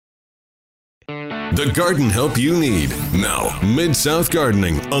The garden help you need. Now, Mid-South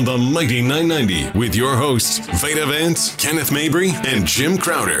Gardening on the Mighty 990 with your hosts, Veda Vance, Kenneth Mabry, and Jim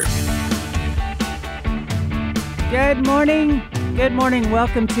Crowder. Good morning. Good morning.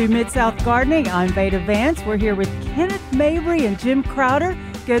 Welcome to Mid-South Gardening. I'm Veda Vance. We're here with Kenneth Mabry and Jim Crowder.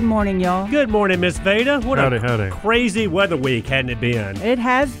 Good morning, y'all. Good morning, Miss Veda. What Howdy, a howdy. crazy weather week, hadn't it been? It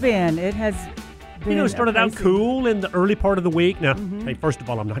has been. It has been. You know, it started out crazy. cool in the early part of the week. Now, hey, first of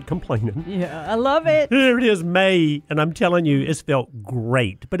all, I'm not complaining. Yeah, I love it. Here it is, May, and I'm telling you, it's felt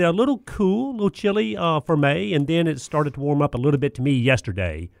great. But a little cool, a little chilly for May, and then it started to warm up a little bit to me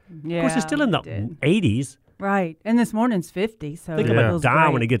yesterday. Yeah, Of course, it's still in the it did. 80s. Right. And this morning's 50, so I think it I'm going feels to die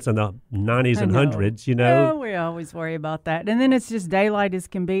great. when it gets in the 90s I and know. 100s, you Yeah, know. we always worry about that. And then it's just daylight as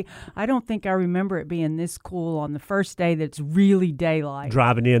can be. I don't think I remember it being this cool on the first day that's really daylight.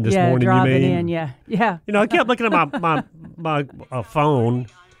 Driving in this morning, driving you mean? in, yeah. Yeah. You know, I kept looking at my phone,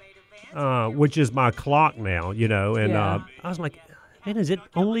 which is my clock now, you know, and Yeah. I was like, man, is it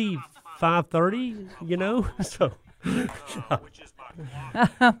only 5:30, you know? So,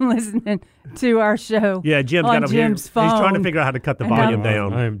 I'm listening to our show yeah, Jim's on got to hear. Jim's He's phone. trying to figure out how to cut the And volume I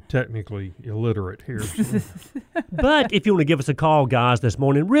down. am technically illiterate here. But if you want to give us a call, guys, this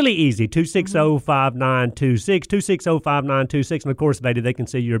morning, really easy, 260-5926, 260-5926. And, of course, Veda, they can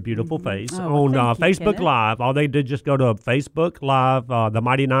see your beautiful face Oh, on thank you, Facebook Kenneth. Live. All they did just go to Facebook Live, the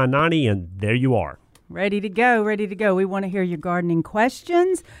Mighty 990, and there you are. Ready to go, ready to go. We want to hear your gardening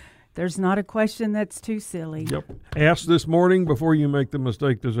questions. There's not a question that's too silly. Yep. Ask this morning before you make the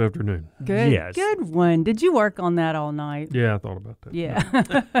mistake this afternoon. Good, Yes. good one. Did you work on that all night? Yeah, I thought about that. Yeah,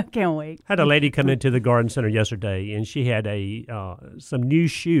 can't wait. Had a lady come into the garden center yesterday, and she had some new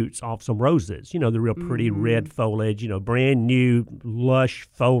shoots off some roses. You know, the real pretty red foliage. You know, brand new lush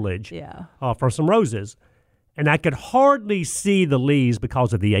foliage. Yeah. For some roses, and I could hardly see the leaves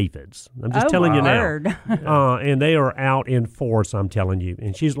because of the aphids. I'm just Oh, telling you now. word. And they are out in force. I'm telling you.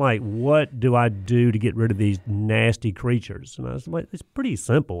 And she's like, "What do I do to get rid of these nasty creatures?" And I was like, "It's pretty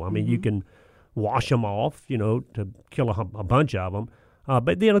simple. I mean, you can wash them off, you know, to kill a bunch of them,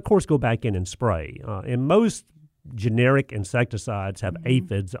 but then of course go back in and spray. And most generic insecticides have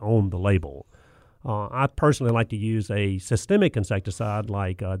aphids on the label. I personally like to use a systemic insecticide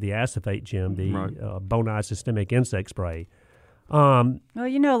like the acephate, Jim, the Bonide systemic insect spray. Well,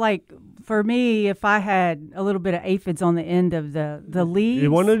 you know, like for me, if I had a little bit of aphids on the end of the leaves, It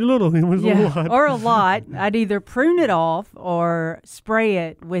wasn't a little, it was a lot. or a lot, I'd either prune it off or spray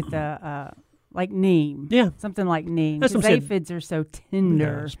it with like neem. Yeah. Something like neem. That's Because what I'm saying. aphids are so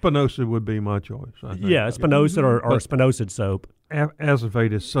tender. Spinoza would be my choice, I think. Yeah, spinosad or But- spinosad soap.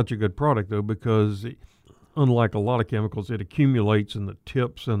 Acephate is such a good product, though, because unlike a lot of chemicals, it accumulates in the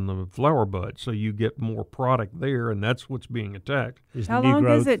tips and the flower buds, so you get more product there, and that's what's being attacked. Is How the new long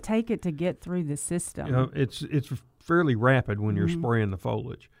growth. does it take it to get through the system? It's fairly rapid when you're spraying the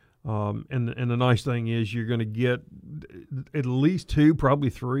foliage. And the nice thing is you're going to get at least 2, probably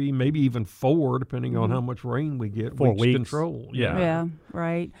 3, maybe even 4, depending on how much rain we get. 4 weeks. Control. Yeah,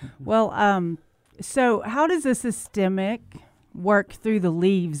 right. Well, so how does a systemic work through the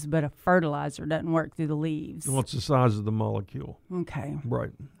leaves, but a fertilizer doesn't work through the leaves? Well, it's the size of the molecule. Okay. Right.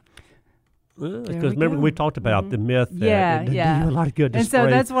 Because we remember go. we talked about the myth that Yeah, it do yeah. you a lot of good to And so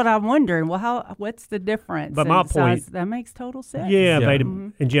spray. that's what I'm wondering. Well, what's the difference? But in my size? point- That makes total sense. Yeah, Yeah. Veda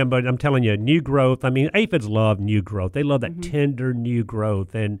and Jim, but I'm telling you, new growth. I mean, aphids love new growth. They love that tender new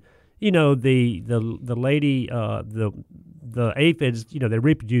growth, and you know the lady, the aphids. You know, they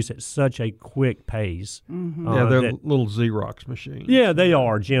reproduce at such a quick pace. Yeah, they're that- little Xerox machines. yeah, they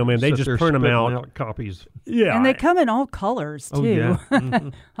are, Jim, and they Sit just there print them spitting out. copies. Yeah, And they come in all colors too. Oh, yeah.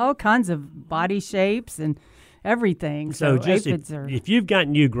 Mhm. All kinds of body shapes and everything. So So, just aphids are. if you've got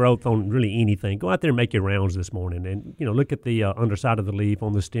new growth on really anything, go out there and make your rounds this morning, and you know look at the underside of the leaf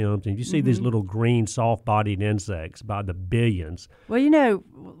on the stems, and you see these little green, soft-bodied insects by the billions. Well, you know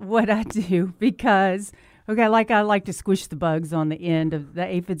what I do because. Okay, like I like to squish the bugs on the end of the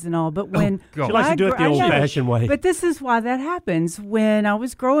aphids and all, but when God. She likes to do it the I know. old-fashioned way. But this is why that happens. When I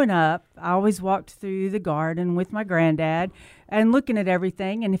was growing up, I always walked through the garden with my granddad and looking at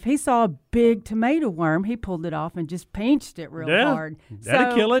everything. And if he saw a big tomato worm, he pulled it off and just pinched it real Yeah, hard.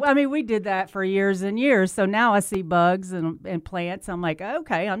 that'd kill it. I mean, we did that for years and years. So now I see bugs and plants. I'm like,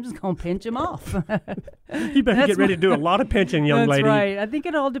 okay, I'm just going to pinch them off. You better That's get ready to do a lot of pinching, young That's lady. right. I think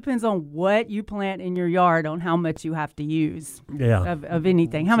it all depends on what you plant in your yard, on how much you have to use Yeah. of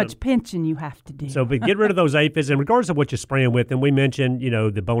anything, how much pinching you have to do. So, but get rid of those aphids, and regardless of what you're spraying with, and we mentioned, you know,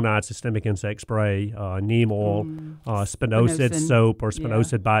 the Bonide systemic insect spray, neem oil, spinosad Spinosad, soap or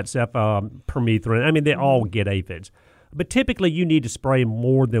spinosad by itself, permethrin. I mean, they all get aphids. But typically, you need to spray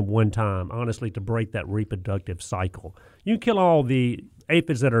more than one time, honestly, to break that reproductive cycle. You can kill all the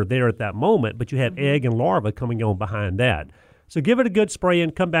aphids that are there at that moment, but you have egg and larva coming on behind that. So give it a good spray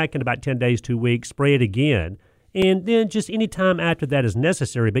and come back in about 10 days, 2 weeks, spray it again. And then just any time after that is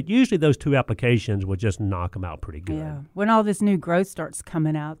necessary. But usually those 2 applications will just knock them out pretty good. Yeah. When all this new growth starts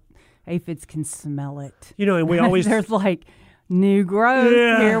coming out, aphids can smell it. And we always... There's like... new growth,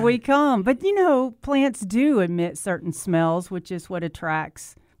 here we come. But, plants do emit certain smells, which is what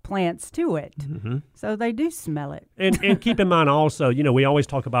attracts plants to it. Mm-hmm. So they do smell it. And keep in mind also, we always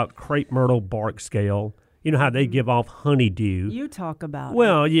talk about crepe myrtle bark scale. You know how they give off honeydew. You talk about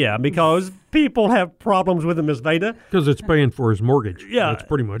Well, yeah, because people have problems with them, Ms. Veda. Because it's paying for his mortgage. Yeah. That's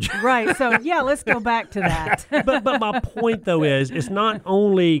pretty much. Right. So, let's go back to that. But my point, though, is it's not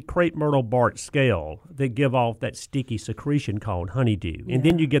only crepe myrtle bark scale that give off that sticky secretion called honeydew. And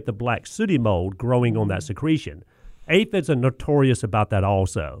then you get the black sooty mold growing on that secretion. Aphids are notorious about that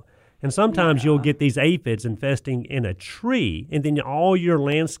also. And sometimes you'll get these aphids infesting in a tree, and then all your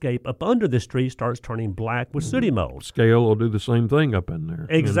landscape up under this tree starts turning black with sooty mold. Scale will do the same thing up in there.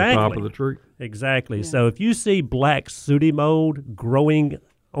 Exactly. In the top of the tree. Exactly. Yeah. So if you see black sooty mold growing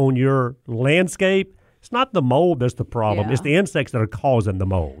on your landscape, it's not the mold that's the problem. Yeah. It's the insects that are causing the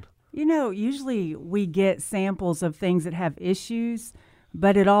mold. Usually we get samples of things that have issues,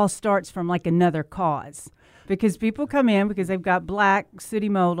 but it all starts from like another cause. Because people come in because they've got black sooty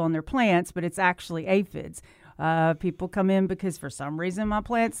mold on their plants, but it's actually aphids. People come in because for some reason my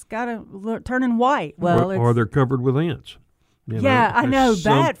plants turning white. Well, or they're covered with ants. I know.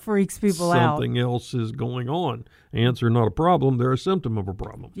 That freaks people out. Something else is going on. Ants are not a problem. They're a symptom of a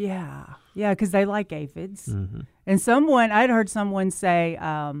problem. Yeah, because they like aphids. Mm-hmm. And I'd heard someone say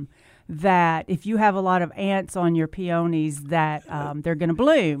that if you have a lot of ants on your peonies, that they're going to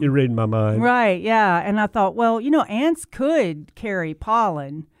bloom. You're reading my mind. Right, yeah. And I thought, well, ants could carry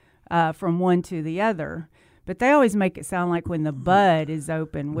pollen from one to the other. But they always make it sound like when the bud is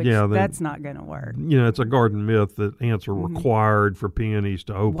open, which that's not going to work. It's a garden myth that ants are required for peonies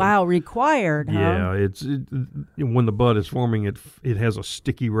to open. Wow, required, huh? Yeah, when the bud is forming, it has a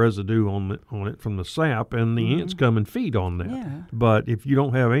sticky residue on it from the sap, and the ants come and feed on that. Yeah. But if you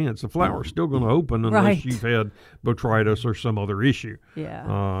don't have ants, the flower's still going to open unless you've had botrytis or some other issue.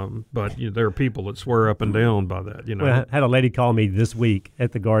 Yeah. But there are people that swear up and down by that. Well, I had a lady call me this week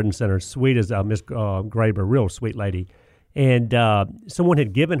at the garden center, sweet as Miss Graber, real sweet lady, and someone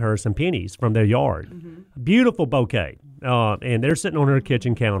had given her some peonies from their yard. Beautiful bouquet, and they're sitting on her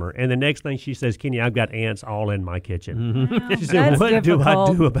kitchen counter, and the next thing she says, Kenny, I've got ants all in my kitchen. She said, what do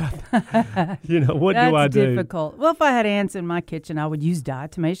I do about that? What do I do? That's difficult. Well, if I had ants in my kitchen, I would use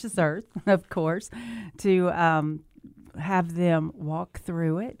diatomaceous earth, of course, to have them walk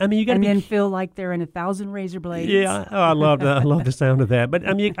through it. I mean, you got to then feel like they're in 1,000 razor blades. Yeah, I love that. I love the sound of that. But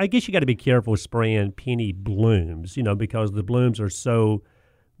I mean, I guess you got to be careful spraying peony blooms, because the blooms are so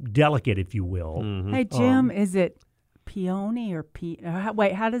delicate, if you will. Mm-hmm. Hey, Jim, is it peony or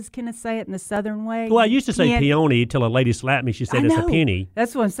wait, how does Kenneth say it in the Southern way? Well, I used to say peony till a lady slapped me. She said it's a penny.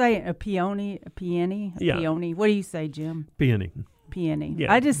 That's what I'm saying. A peony. Peony. What do you say, Jim? Peony.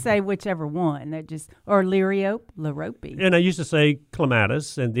 Yeah. I just say whichever one. Or liriope. And I used to say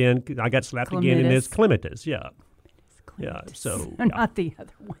clematis, and then I got slapped again, and it's clematis. Yeah. Yeah. So not the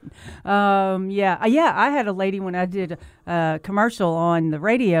other one. I had a lady when I did a commercial on the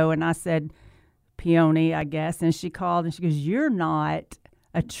radio, and I said peony, I guess, and she called and she goes, "You're not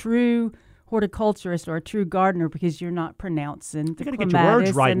a true horticulturist or a true gardener because you're not pronouncing the clematis." You got to get your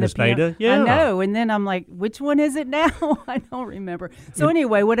words right, Miss Veda. Yeah. I know. And then I'm like, which one is it now? I don't remember. So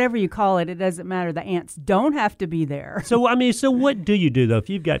anyway, whatever you call it, it doesn't matter. The ants don't have to be there. So what do you do though if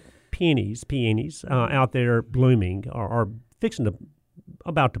you've got peonies out there blooming or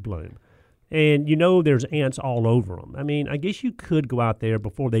about to bloom, and there's ants all over them? I mean, I guess you could go out there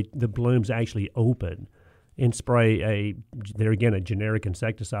before the blooms actually open and spray a generic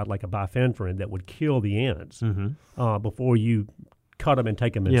insecticide like a bifenthrin that would kill the ants before you cut them and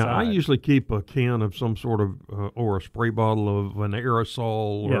take them inside. Yeah, I usually keep a can of some sort of or a spray bottle of an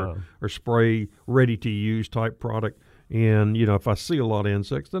aerosol or spray ready to use type product. And, if I see a lot of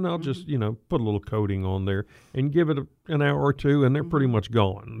insects, then I'll just, put a little coating on there and give it an hour or two, and they're pretty much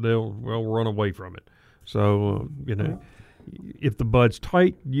gone. They'll run away from it. So, if the bud's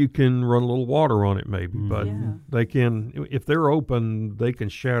tight, you can run a little water on it maybe. But they can, if they're open, they can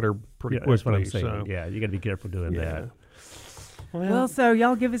shatter pretty quickly. That's what I'm saying. So. Yeah, you got to be careful doing that. Well, so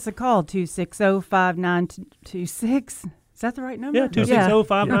y'all give us a call, 260-5926. Is that the right number? Yeah,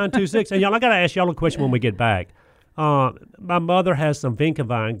 260-5926. And y'all, I got to ask y'all a question when we get back. My mother has some vinca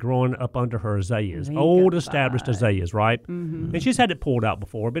vine growing up under her azaleas, old established azaleas, right? Mm-hmm. And she's had it pulled out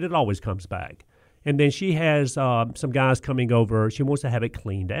before, but it always comes back. And then she has some guys coming over. She wants to have it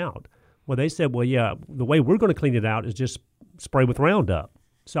cleaned out. Well, they said, well, yeah, the way we're going to clean it out is just spray with Roundup.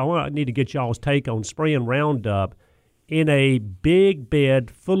 So I need to get y'all's take on spraying Roundup in a big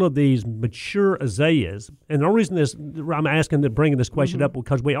bed full of these mature azaleas. And the only reason I'm bringing this question up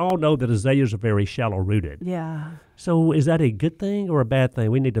because we all know that azaleas are very shallow rooted. Yeah. So is that a good thing or a bad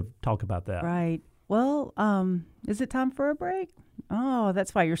thing? We need to talk about that. Right. Well, is it time for a break? Oh,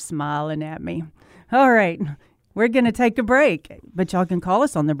 that's why you're smiling at me. All right. We're going to take a break, but y'all can call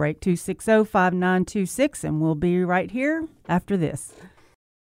us on the break, 260-5926, and we'll be right here after this.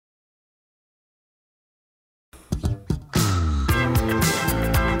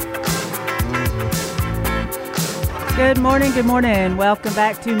 Good morning. Welcome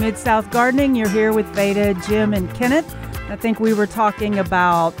back to Mid-South Gardening. You're here with Veda, Jim, and Kenneth. I think we were talking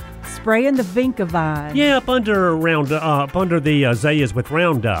about spraying the vinca vine. Yeah, up under the azaleas with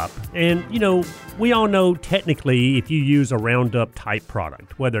Roundup. And, we all know technically if you use a Roundup type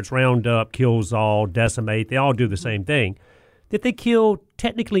product, whether it's Roundup, Kills-All, Decimate, they all do the same thing, that they kill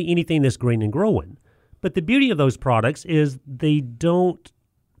technically anything that's green and growing. But the beauty of those products is they don't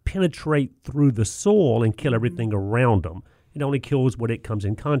penetrate through the soil and kill everything around them. It only kills what it comes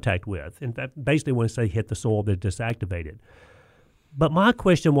in contact with. In fact, basically when they hit the soil, they're disactivated. But my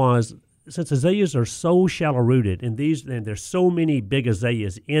question was, since azaleas are so shallow-rooted, and there's so many big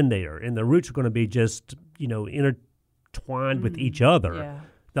azaleas in there, and the roots are going to be just, intertwined with each other,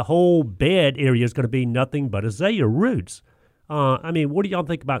 the whole bed area is going to be nothing but azalea roots. What do y'all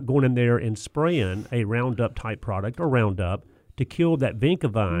think about going in there and spraying a Roundup-type product or Roundup to kill that vinca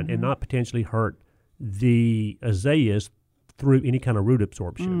vine and not potentially hurt the azaleas through any kind of root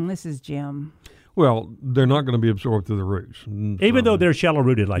absorption? This is Jim. Well, they're not going to be absorbed through the roots. Even though they're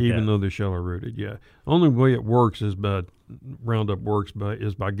shallow-rooted like that. Even though they're shallow-rooted, yeah. Only way it works is Roundup works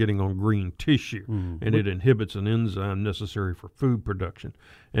by getting on green tissue, and it inhibits an enzyme necessary for food production.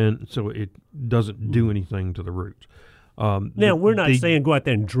 And so it doesn't do anything to the roots. Now, we're not saying go out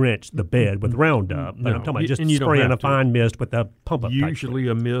there and drench the bed with Roundup, but I'm talking about just spraying a fine mist with a pump-up. Usually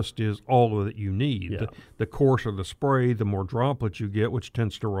a mist is all that you need. Yeah. The coarser the spray, the more droplets you get, which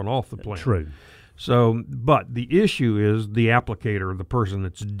tends to run off the plant. True. So, but the issue is the applicator, the person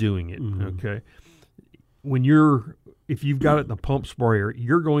that's doing it, okay? If you've got it in a pump sprayer,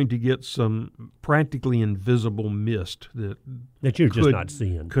 you're going to get some practically invisible mist that you're just not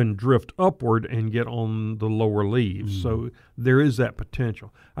seeing. Can drift upward and get on the lower leaves. So there is that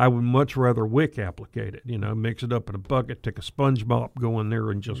potential. I would much rather wick applicate it. Mix it up in a bucket, take a sponge mop, go in there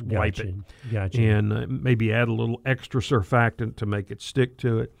and just wipe it. Gotcha. And maybe add a little extra surfactant to make it stick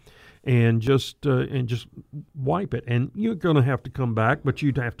to it. And just wipe it, and you're going to have to come back, but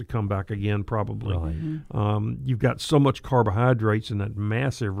you'd have to come back again probably. Right. You've got so much carbohydrates in that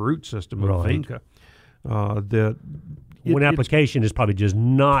massive root system of vinca that one application is probably just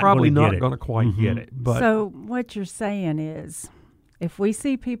not going to quite get it. But so what you're saying is, if we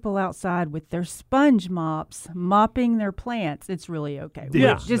see people outside with their sponge mops mopping their plants, it's really okay.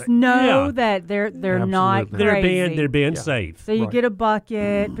 Just know that they're not crazy. They're being safe. So you get a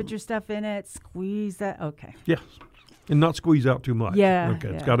bucket, put your stuff in it, squeeze that. Okay. Yes. And not squeeze out too much. Yeah. Okay.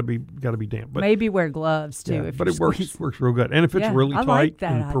 It's got to be damp. But maybe wear gloves too. But it works real good. And if it's really tight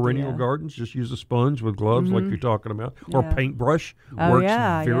in perennial gardens, just use a sponge with gloves like you're talking about, or paintbrush works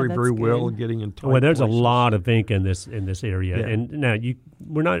very well in getting in tight. Well, there's places. a lot of vinca in this area, and now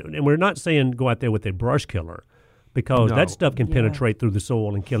we're not saying go out there with a brush killer, because that stuff can penetrate through the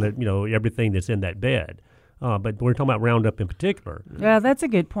soil and kill it. Everything that's in that bed. But we're talking about Roundup in particular. Yeah, that's a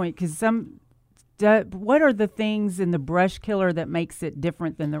good point, because what are the things in the brush killer that makes it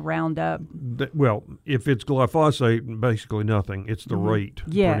different than the Roundup? Well, if it's glyphosate, basically nothing. It's the rate,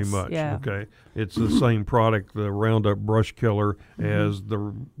 pretty much. Yeah. Okay, it's the same product, the Roundup brush killer, as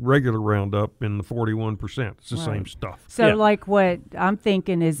the regular Roundup in the 41%. It's the same stuff. So, like what I'm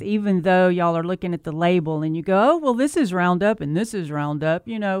thinking is, even though y'all are looking at the label and you go, oh, well, this is Roundup and this is Roundup,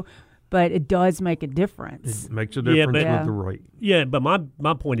 but it does make a difference. It makes a difference with the rate. Yeah, but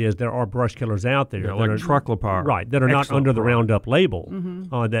my point is there are brush killers out there like Triclopyr. Right, that are not under the Roundup label,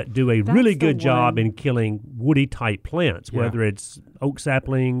 that do a really good job in killing woody-type plants, whether it's oak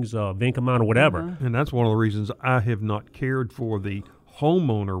saplings, vinca vine, or whatever. And that's one of the reasons I have not cared for the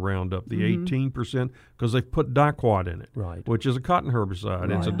homeowner Roundup, the 18%, because they've put diquat in it, which is a cotton herbicide.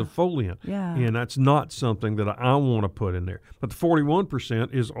 It's a defoliant, and that's not something that I want to put in there. But the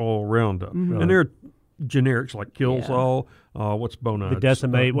 41% is all Roundup, and there are generics like Kilsol, what's Bonide? The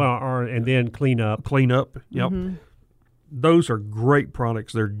Decimate, and then Clean Up. Clean Up, yep. Those are great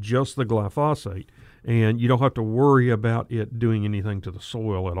products. They're just the glyphosate, and you don't have to worry about it doing anything to the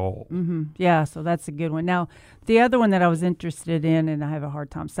soil at all. Yeah, so that's a good one. Now, the other one that I was interested in, and I have a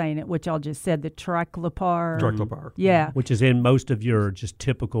hard time saying it, which I'll just said, the triclopyr. Triclopyr. Yeah. Which is in most of your just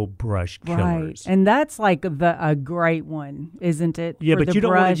typical brush killers. Right. And that's like a great one, isn't it? Yeah, for but the you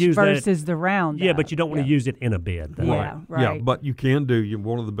don't want brush to use versus that. the Roundup. Yeah, but you don't want to use it in a bed. Though. Yeah, right. Yeah, but you can do,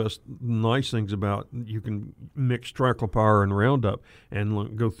 one of the best nice things about, you can mix triclopyr and Roundup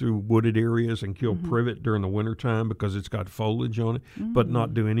and go through wooded areas and kill privet during the wintertime because it's got foliage on it, but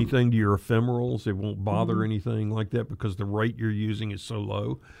not do anything to your ephemerals. It won't bother anything like that because the rate you're using is so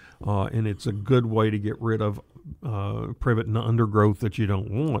low. And it's a good way to get rid of privet and undergrowth that you don't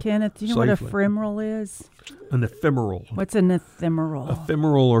want. Kenneth, do you know what ephemeral is? An ephemeral. What's an ephemeral?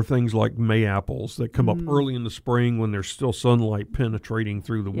 Ephemeral are things like May-apples that come up early in the spring when there's still sunlight penetrating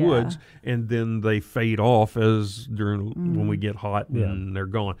through the woods, and then they fade off when we get hot and they're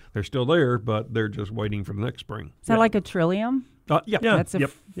gone. They're still there, but they're just waiting for the next spring. Is that like a trillium? Yeah. That's a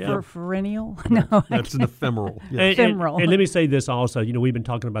perennial? No. That's an ephemeral. Ephemeral. And let me say this also. We've been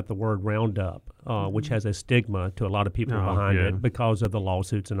talking about the word Roundup, which has a stigma to a lot of people behind it because of the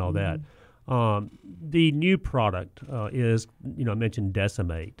lawsuits and all that. The new product is, I mentioned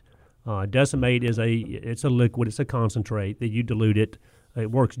Decimate. Decimate is it's a liquid. It's a concentrate that you dilute it.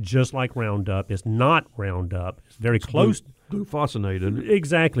 It works just like Roundup. It's not Roundup. It's very close. Glufosinate.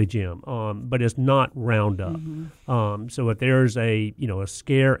 Exactly, Jim. But it's not Roundup. So if there's a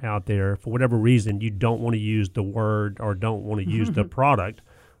scare out there for whatever reason, you don't want to use the word or don't want to use the product,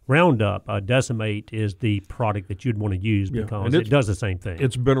 Roundup, Decimate is the product that you'd want to use because it does the same thing.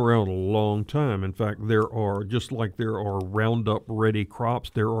 It's been around a long time. In fact, just like there are Roundup-ready crops,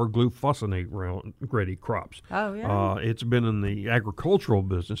 there are glufosinate-ready crops. Oh, yeah. It's been in the agricultural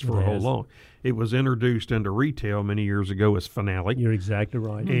business for a whole long. It was introduced into retail many years ago as Finale. You're exactly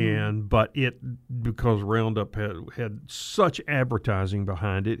right. But because Roundup had such advertising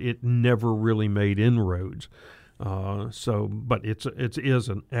behind it, it never really made inroads. But it is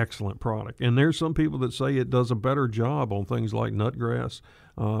an excellent product, and there's some people that say it does a better job on things like nutgrass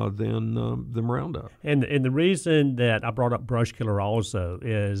than Roundup. And the reason that I brought up brush killer also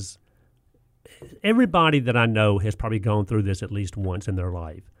is everybody that I know has probably gone through this at least once in their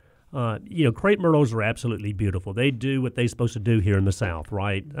life. Crepe myrtles are absolutely beautiful. They do what they're supposed to do here in the South,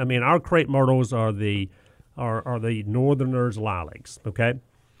 right? I mean, our crepe myrtles are the northerners' lilacs, okay?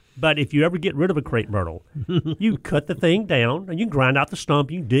 But if you ever get rid of a crepe myrtle, you cut the thing down and you grind out the stump,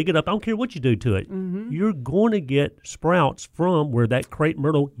 you dig it up. I don't care what you do to it. You're going to get sprouts from where that crepe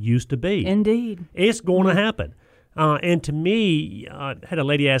myrtle used to be. Indeed. It's going to happen. And to me, I had a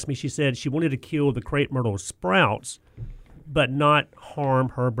lady ask me, she said she wanted to kill the crepe myrtle sprouts, but not harm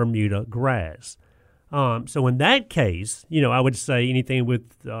her Bermuda grass. So in that case, I would say anything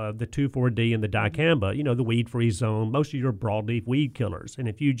with the 2,4-D and the dicamba, the weed-free zone, most of your broadleaf weed killers. And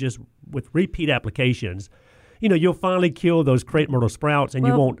if you just, with repeat applications, you'll finally kill those crepe myrtle sprouts, and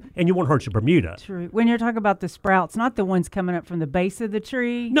you won't hurt your Bermuda. True. When you're talking about the sprouts, not the ones coming up from the base of the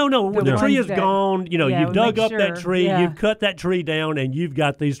tree. No. When the tree is gone, you've dug up that tree, you've cut that tree down, and you've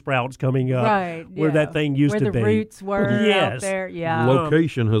got these sprouts coming up where that thing used to be. Where the roots were out there. Yeah.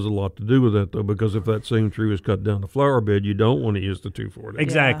 Location has a lot to do with that, though, because if that same tree was cut down the flower bed, you don't want to use the 2,4-D.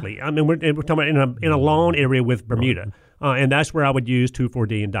 Exactly. Yeah. I mean, we're talking about in a lawn area with Bermuda, and that's where I would use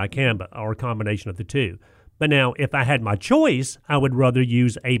 2,4-D and dicamba, or a combination of the two. But now, if I had my choice, I would rather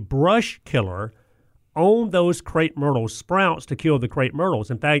use a brush killer on those crepe myrtle sprouts to kill the crepe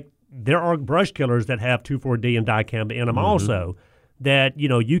myrtles. In fact, there are brush killers that have 2,4-D and dicamba in them also that,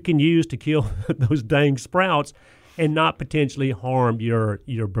 you can use to kill those dang sprouts and not potentially harm your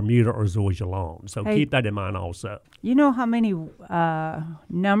Bermuda or zoysia lawn. So keep that in mind also. You know how many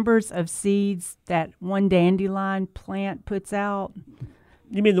numbers of seeds that one dandelion plant puts out?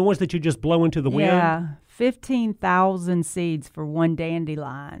 You mean the ones that you just blow into the wind? Yeah, 15,000 seeds for one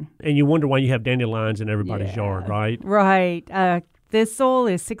dandelion. And you wonder why you have dandelions in everybody's yard, right? Right. Thistle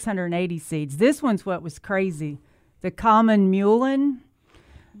is 680 seeds. This one's what was crazy. The common mullein.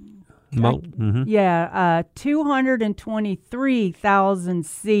 223,000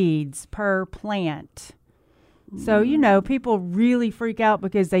 seeds per plant. So, people really freak out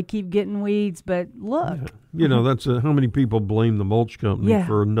because they keep getting weeds, but look. Yeah. That's how many people blame the mulch company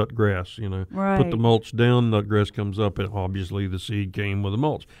for nutgrass, Right. Put the mulch down, nutgrass comes up, and obviously the seed came with the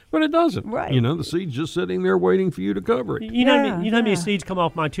mulch. But it doesn't. Right. The seed's just sitting there waiting for you to cover it. You know how many seeds come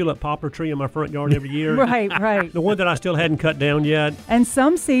off my tulip poplar tree in my front yard every year? Right. The one that I still hadn't cut down yet. And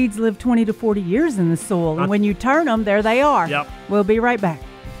some seeds live 20 to 40 years in the soil, and when you turn them, there they are. Yep. We'll be right back.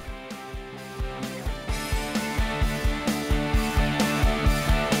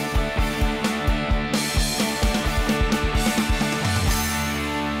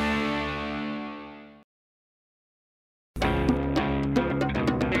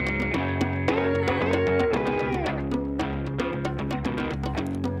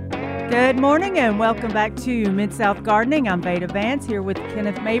 Good morning and welcome back to Mid-South Gardening. I'm Veda Vance here with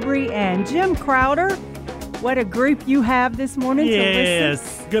Kenneth Mabry and Jim Crowder. What a group you have this morning to listen.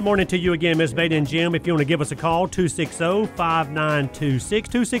 Yes. Good morning to you again, Miss Veda and Jim. If you want to give us a call, 260-5926,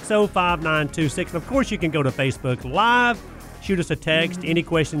 260-5926. And of course, you can go to Facebook Live, shoot us a text, any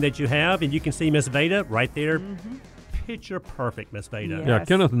question that you have, and you can see Miss Veda right there. Picture perfect, Miss Veda. Yes. Yeah,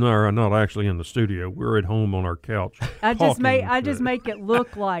 Kenneth and I are not actually in the studio. We're at home on our couch. I just make it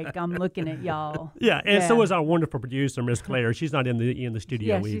look like I'm looking at y'all. Yeah, and so is our wonderful producer, Miss Claire. She's not in the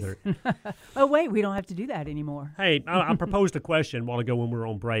studio either. Oh, wait, we don't have to do that anymore. Hey, I proposed a question a while ago when we were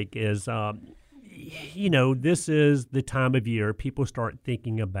on break is, this is the time of year people start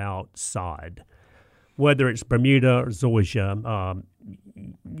thinking about sod, whether it's Bermuda or zoysia.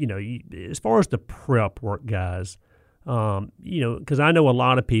 As far as the prep work, guys, because I know a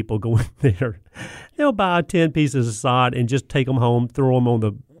lot of people go in there, they'll buy 10 pieces of sod and just take them home, throw them on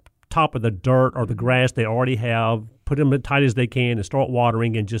the top of the dirt or the grass they already have, put them as tight as they can and start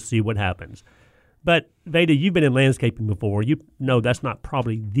watering and just see what happens. But, Veda, you've been in landscaping before. You know that's not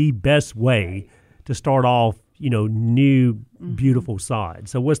probably the best way to start off, new, beautiful sod.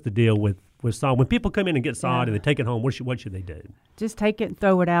 So what's the deal with sod? When people come in and get sod and they take it home, what should they do? Just take it and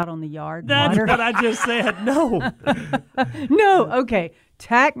throw it out on the yard. That's what I just said. No. No, okay.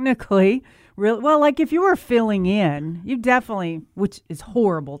 Technically, like if you were filling in, you definitely, which is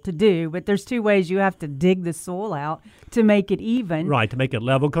horrible to do, but there's two ways you have to dig the soil out to make it even. Right, to make it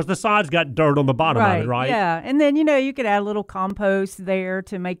level, because the sod's got dirt on the bottom of it, right? Yeah, and then, you could add a little compost there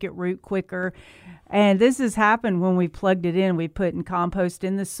to make it root quicker. And this has happened when we plugged it in. We put in compost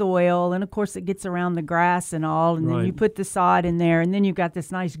in the soil, and of course it gets around the grass and all. And then you put the sod in there, and then you've got this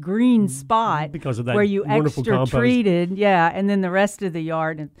nice green spot because of that where you wonderful extra compost. treated, and then the rest of the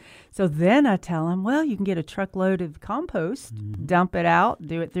yard. And so then I tell them, well, you can get a truckload of compost, dump it out,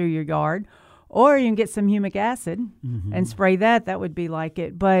 do it through your yard, or you can get some humic acid and spray that. That would be like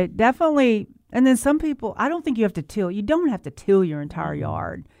it, but definitely. And then some people, I don't think you have to till. You don't have to till your entire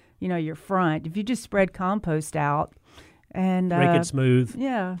yard. Your front. If you just spread compost out and make it smooth,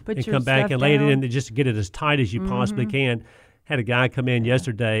 put and your come back stuff and lay it down. in, and just get it as tight as you possibly can. Had a guy come in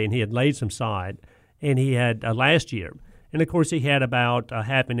yesterday, and he had laid some sod, and he had last year, and of course he had about a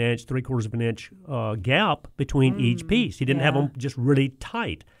half an inch, 3/4 of an inch gap between each piece. He didn't have them just really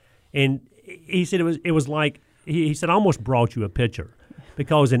tight, and he said it was like he said I almost brought you a picture,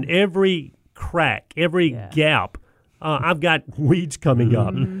 because in every crack, every gap. I've got weeds coming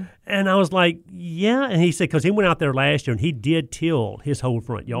up. And I was like, yeah. And he said, because he went out there last year and he did till his whole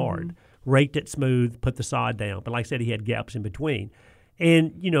front yard, raked it smooth, put the sod down. But like I said, he had gaps in between.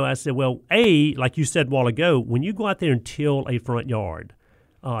 And, I said, well, like you said a while ago, when you go out there and till a front yard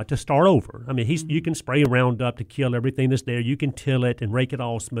to start over, I mean, you can spray Roundup to kill everything that's there. You can till it and rake it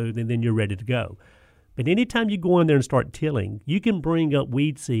all smooth, and then you're ready to go. But anytime you go in there and start tilling, you can bring up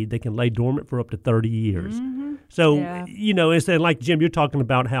weed seed that can lay dormant for up to 30 years. So, instead, like Jim, you're talking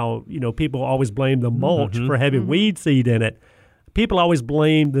about how, people always blame the mulch for having weed seed in it. People always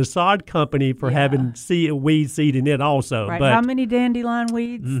blame the sod company for having weed seed in it also. Right. But how many dandelion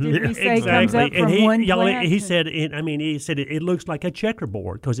weeds did we say comes up and from one plant? He said, it looks like a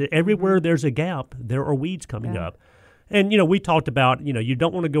checkerboard, because everywhere there's a gap, there are weeds coming up. And, we talked about, you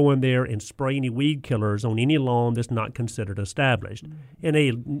don't want to go in there and spray any weed killers on any lawn that's not considered established. And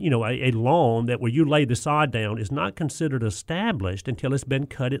a lawn that where you lay the sod down is not considered established until it's been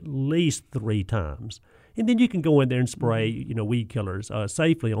cut at least 3 times. And then you can go in there and spray, weed killers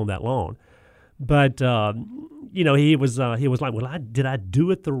safely on that lawn. But, he was like, well, did I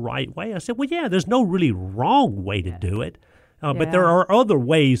do it the right way? I said, well, yeah, there's no really wrong way to do it. But there are other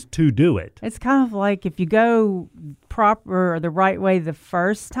ways to do it. It's kind of like if you go proper or the right way the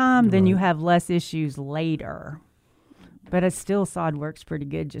first time, then you have less issues later. But it's still, sod works pretty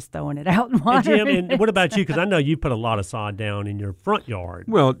good just throwing it out and watering. And Jim, and what about you? Because I know you put a lot of sod down in your front yard.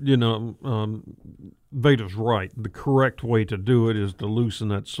 Well, Veda's right. The correct way to do it is to loosen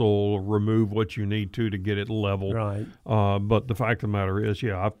that soil, remove what you need to get it level. Right. But the fact of the matter is,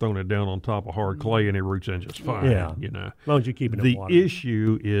 I've thrown it down on top of hard clay and it roots in just fine. Yeah. As long as you keep it the water.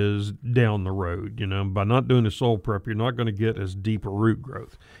 issue is down the road. By not doing the soil prep, you're not going to get as deep a root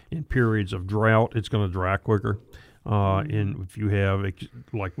growth. In periods of drought, it's going to dry quicker. And if you have,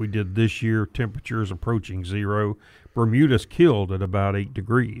 like we did this year, temperatures approaching 0, Bermuda's killed at about 8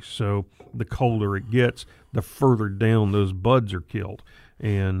 degrees. So the colder it gets, the further down those buds are killed.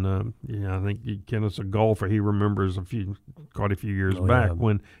 And I think Kenneth's a golfer. He remembers quite a few years back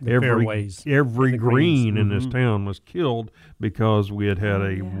when every green in this town was killed because we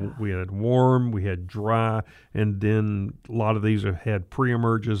had warm, we had dry, and then a lot of these have had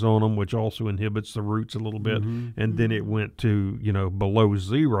pre-emerges on them, which also inhibits the roots a little bit. And then it went to below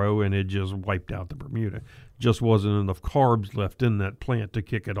 0, and it just wiped out the Bermuda. Just wasn't enough carbs left in that plant to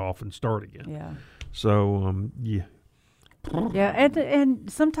kick it off and start again. Yeah. So Yeah,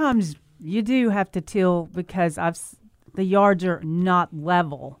 and sometimes you do have to till because the yards are not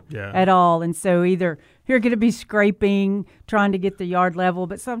level at all, and so either you're going to be scraping, trying to get the yard level,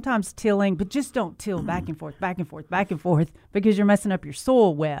 but sometimes tilling, but just don't till back and forth, because you're messing up your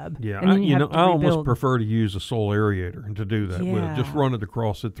soil web. Yeah, and I almost prefer to use a soil aerator and to do that with. Just run it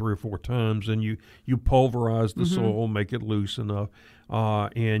across it 3 or 4 times, and you pulverize the soil, make it loose enough.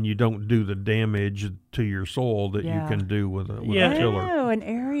 And you don't do the damage to your soil that you can do with a tiller. Oh, an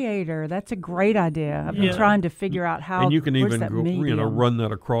aerator. That's a great idea. I've been trying to figure out how. And you can even run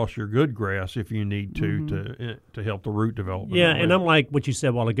that across your good grass if you need to help the root development. Yeah, and I'm like what you said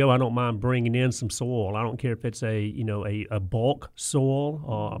a while ago. I don't mind bringing in some soil. I don't care if it's a bulk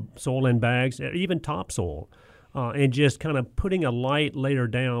soil, soil in bags, even topsoil. And just kind of putting a light layer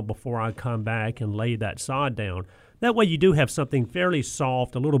down before I come back and lay that sod down. That way you do have something fairly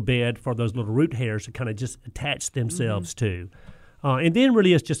soft, a little bed for those little root hairs to kind of just attach themselves to. And then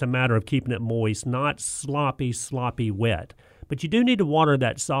really it's just a matter of keeping it moist, not sloppy wet. But you do need to water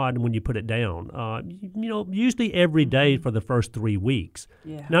that sod when you put it down, usually every day for the first 3 weeks.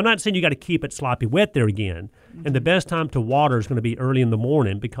 Yeah. Now, I'm not saying you got to keep it sloppy wet there again. And the best time to water is going to be early in the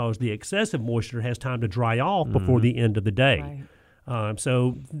morning because the excessive moisture has time to dry off before the end of the day. Right.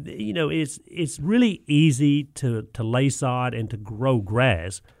 So it's really easy to lay sod and to grow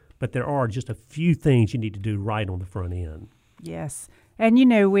grass, but there are just a few things you need to do right on the front end. Yes. And,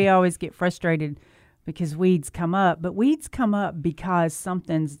 we always get frustrated because weeds come up, but weeds come up because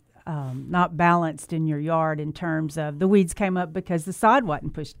something's not balanced in your yard in terms of the weeds came up because the sod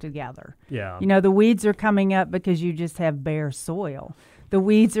wasn't pushed together. Yeah. The weeds are coming up because you just have bare soil. The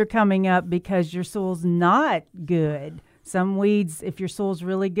weeds are coming up because your soil's not good. Some weeds, if your soil's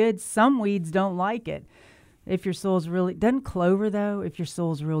really good, some weeds don't like it. If your soil's really, doesn't clover though, if your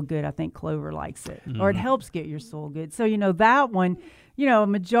soil's real good, I think clover likes it. Or it helps get your soil good. So, that one, a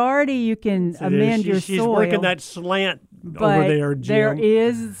majority you can amend your soil. She's working that slant over there, Jim. There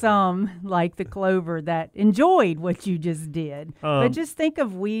is some, like the clover, that enjoyed what you just did. But just think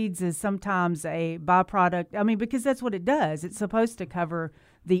of weeds as sometimes a byproduct. Because that's what it does. It's supposed to cover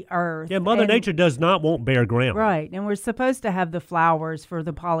the earth. Yeah, Mother Nature does not want bare ground. Right, and we're supposed to have the flowers for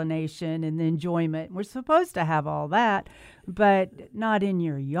the pollination and the enjoyment. We're supposed to have all that, but not in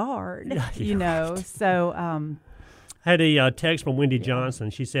your yard, So I had a text from Wendy Johnson.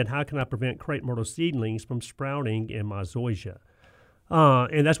 She said, how can I prevent crepe myrtle seedlings from sprouting in my zoysia?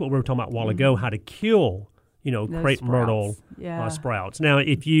 And that's what we were talking about a while ago, how to kill crepe myrtle sprouts. Now,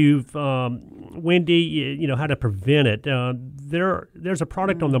 if you've, Wendy, how to prevent it, there's a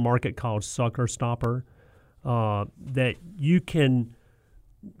product on the market called Sucker Stopper that you can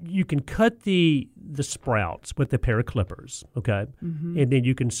cut the sprouts with a pair of clippers, okay? And then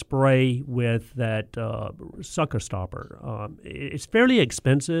you can spray with that Sucker Stopper. It's fairly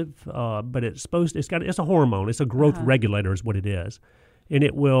expensive, but it's a hormone. It's a growth regulator is what it is. And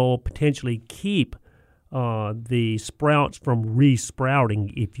it will potentially keep the sprouts from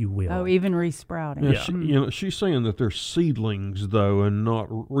re-sprouting, if you will. Oh, even re-sprouting. Yeah. She's saying that they're seedlings though, and not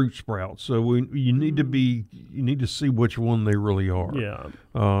root sprouts. So you need to see which one they really are. Yeah.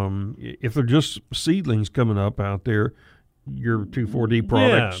 If they're just seedlings coming up out there, your 2,4-D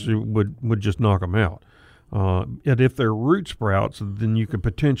products would just knock them out. And if they're root sprouts, then you could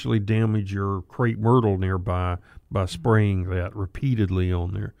potentially damage your crepe myrtle nearby by spraying that repeatedly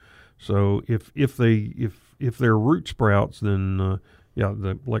on there. So if they're root sprouts, then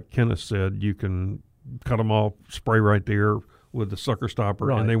like Kenneth said, you can cut them off, spray right there with the Sucker Stopper,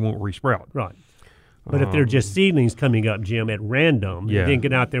 and they won't resprout. Right. But if they're just seedlings coming up, Jim, at random, then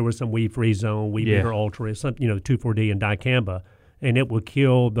get out there with some weed-free zone, weed beater ultra, some 2,4-D and dicamba, and it will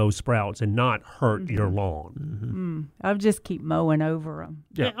kill those sprouts and not hurt your lawn. I'll just keep mowing over them.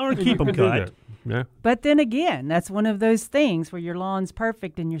 Yeah, or keep them cut. Yeah. But then again, that's one of those things where your lawn's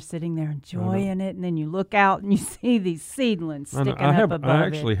perfect and you're sitting there enjoying it, and then you look out and you see these seedlings sticking up above I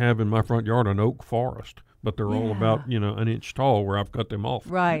actually have in my front yard an oak forest, but they're all Yeah. about an inch tall where I've cut them off.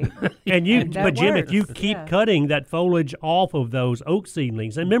 Right. And you, And that but Jim, if you works, keep yeah. cutting that foliage off of those oak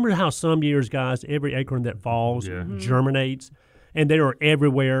seedlings, and remember how some years, guys, every acorn that falls Yeah. germinates, and they are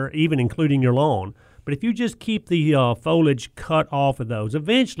everywhere, even including your lawn. But if you just keep the foliage cut off of those,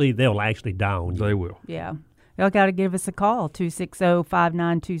 eventually they'll actually die on you. They will. Yeah. Y'all got to give us a call,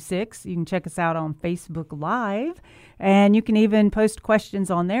 260-5926. You can check us out on Facebook Live, and you can even post questions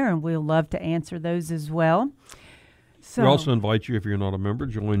on there, and we'll love to answer those as well. So, We also invite you, if you're not a member,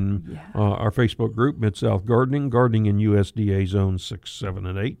 join our Facebook group, Mid-South Gardening in USDA Zones 6, 7,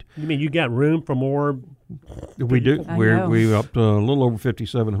 and 8. You mean you got room for more? We do. I We're know. up to a little over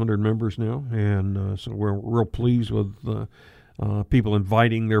 5,700 members now, and so we're real pleased with people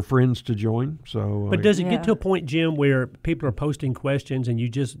inviting their friends to join. So, But does it Yeah. get to a point, Jim, where people are posting questions and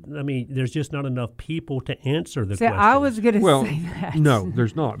there's just not enough people to answer the see, questions? I was going to well, say that. no,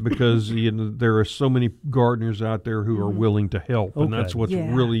 there's not, because there are so many gardeners out there who are willing to help, and that's Okay. what's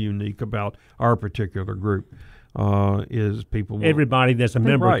Yeah. really unique about our particular group. Is people will, Everybody that's a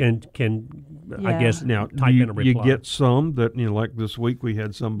member Right. can I Yeah. guess, now type in a you reply. get some that like this week we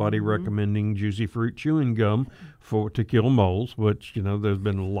had somebody recommending Juicy Fruit chewing gum to kill moles, which there's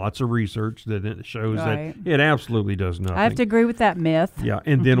been lots of research that it shows Right. that it absolutely does nothing. I have to agree with that myth. Yeah,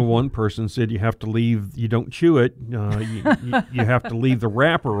 and then one person said you don't chew it. You have to leave the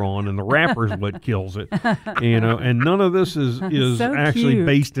wrapper on, and the wrapper is what kills it. And none of this is So actually cute.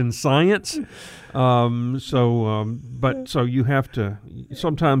 based in science. So you have to.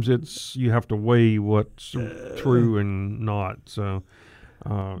 Sometimes you have to weigh what's true and not. So.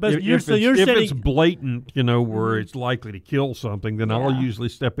 But If you're it's saying- blatant, where it's likely to kill something, then I'll Yeah. usually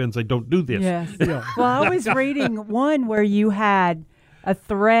step in and say, "Don't do this." Yes. Well, I was reading one where you had a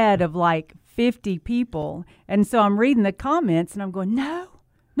thread of like 50 people. And so I'm reading the comments and I'm going, no.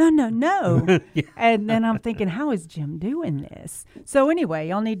 And then I'm thinking, how is Jim doing this? So anyway,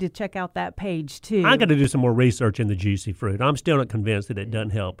 y'all need to check out that page too. I got to do some more research in the juicy fruit. I'm still not convinced that it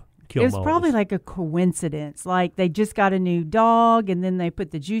doesn't help kill It's moles. probably like a coincidence. Like they just got a new dog and then they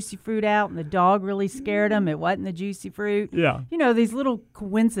put the juicy fruit out and the dog really scared them. It wasn't the juicy fruit. Yeah. These little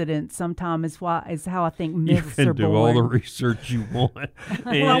coincidences sometimes is how I think You myths can are do born. all the research you want. Well,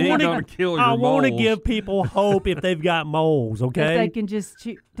 I want wanna- to kill your I want to moles. give people hope if they've got moles, If they okay? can just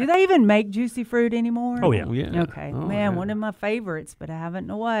do they even make juicy fruit anymore? Oh, yeah. Oh, yeah. Okay. Oh, Man, yeah. one of my favorites, but I haven't in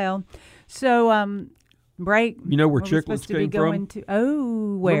a while. So, break. You know where what we're chiclets supposed to be came going from? to.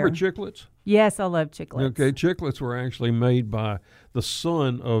 Oh, where? Remember chiclets? Yes, I love chiclets. Okay, chiclets were actually made by the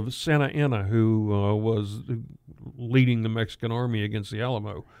son of Santa Anna, who was leading the Mexican army against the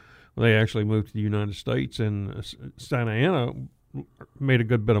Alamo. They actually moved to the United States, and Santa Anna made a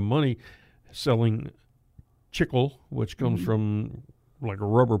good bit of money selling chicle, which comes from like a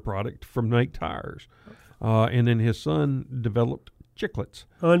rubber product from make tires. And then his son developed chiclets.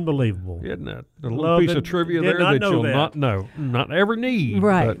 Unbelievable. Isn't that a little Love piece it. of trivia Did there not that know you'll that. not ever need?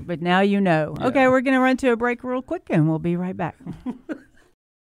 Right, but- but now you know. Yeah. Okay, we're going to run to a break real quick, and we'll be right back.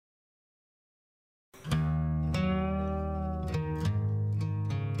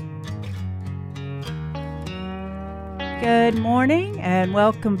 Good morning, and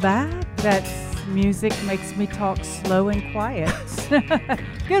welcome back. That music makes me talk slow and quiet.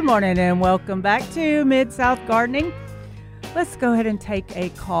 Good morning, and welcome back to Mid-South Gardening. Let's go ahead and take a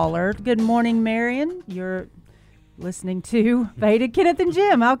caller. Good morning, Marion. You're listening to Veda, Kenneth, and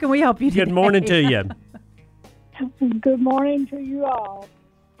Jim. How can we help you today? Good morning to you. Good morning to you all.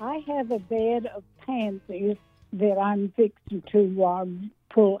 I have a bed of pansies that I'm fixing to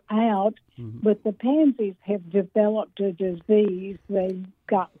pull out, but the pansies have developed a disease. They've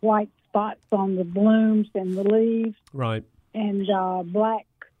got white spots on the blooms and the leaves Right, and black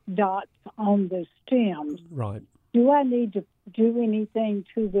dots on the stems. right. Do I need to do anything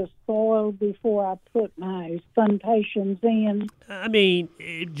to the soil before I put my sun patients in? I mean,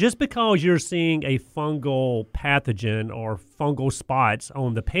 just because you're seeing a fungal pathogen or fungal spots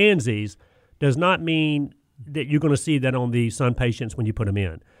on the pansies does not mean that you're going to see that on the sun patients when you put them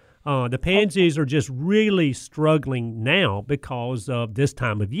in. The pansies are just really struggling now because of this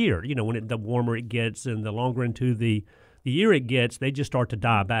time of year. When the warmer it gets and the longer into the year it gets, they just start to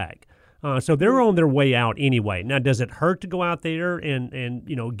die back. So they're on their way out anyway. Now, does it hurt to go out there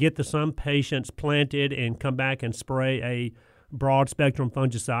and get the sun patients planted and come back and spray a broad spectrum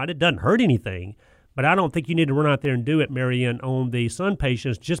fungicide? It doesn't hurt anything. But I don't think you need to run out there and do it, Marianne, on the sun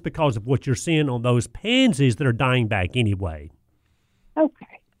patients just because of what you're seeing on those pansies that are dying back anyway.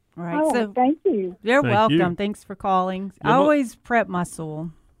 Okay. All right. Oh, So thank you. you're Thank welcome. you. Thanks for calling. Yeah, I always prep my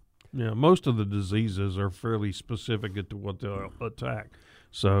soil. Yeah, most of the diseases are fairly specific to what they'll attack.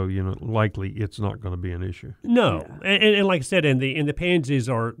 So, likely it's not going to be an issue. No, and like I said, and the pansies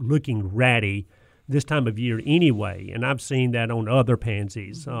are looking ratty this time of year anyway, and I've seen that on other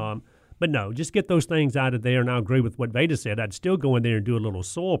pansies. But no, just get those things out of there, and I agree with what Veda said. I'd still go in there and do a little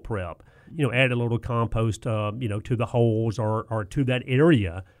soil prep, add a little compost, to the holes or to that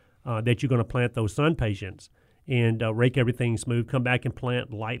area that you're going to plant those sun patients, and rake everything smooth, come back and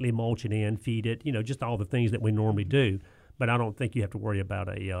plant, lightly mulch it in, feed it, just all the things that we normally do. But I don't think you have to worry about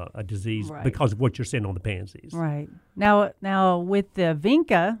a disease because of what you're seeing on the pansies. Right. Now with the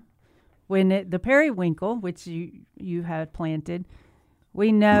vinca, the periwinkle, which you had planted,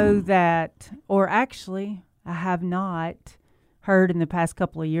 we know that, or actually I have not heard in the past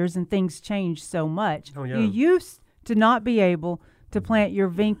couple of years, and things changed so much. Oh, yeah. You used to not be able to plant your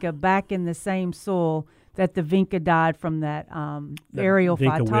vinca back in the same soil that the vinca died from that aerial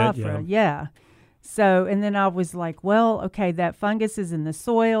vinca phytophthora. wit, Yeah. So, and then I was like, well, okay, that fungus is in the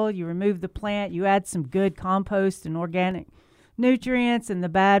soil. You remove the plant, you add some good compost and organic nutrients, and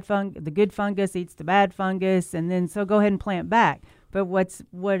the good fungus eats the bad fungus, and then so go ahead and plant back. But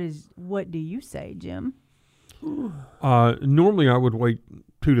what do you say, Jim? Normally I would wait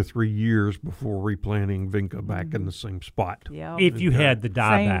 2 to 3 years before replanting vinca back in the same spot. Yeah. If you had the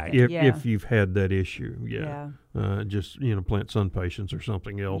dieback. If you've had that issue, just plant sun patients or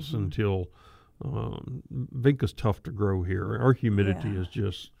something else until vinca's tough to grow here. Our humidity is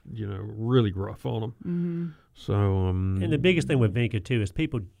just really rough on them. Mm-hmm. So and the biggest thing with vinca too is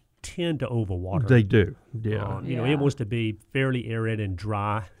people tend to overwater. They do, yeah. It wants to be fairly arid and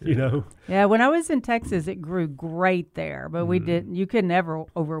dry. Yeah, when I was in Texas, it grew great there, but you could never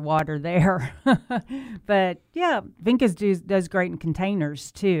overwater there. But yeah, vinca does great in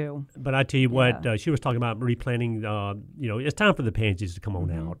containers too. But I tell you what, she was talking about replanting. It's time for the pansies to come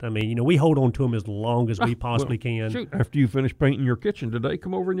on out. I mean, we hold on to them as long as we possibly can. Shoot, after you finish painting your kitchen today,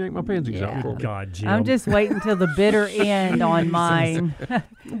 come over and yank my pansies out for me. God, Jim. I'm just waiting till the bitter end on mine.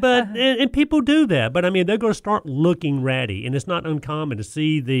 But and people do that. But I mean, they're going to start looking ratty, and it's not uncommon to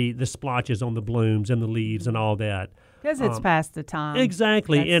see the splotches on the blooms and the leaves and all that. Because it's past the time.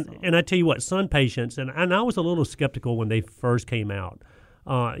 Exactly. And I tell you what, sun patients, and I was a little skeptical when they first came out.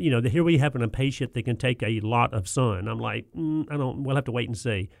 Here we have a patient that can take a lot of sun. I'm like, we'll have to wait and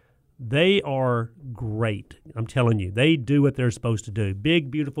see. They are great. I'm telling you, they do what they're supposed to do.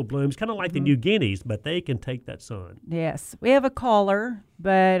 Big, beautiful blooms, kind of like the New Guineas, but they can take that sun. Yes. We have a caller,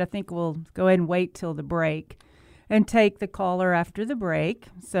 but I think we'll go ahead and wait till the break and take the caller after the break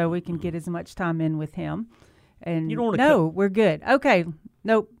so we can get as much time in with him. And you don't want to we're good. Okay.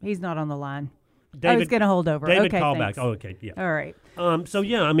 Nope, he's not on the line. David, I was going to hold over. David, okay, call thanks. back. Oh, okay, yeah. All right. And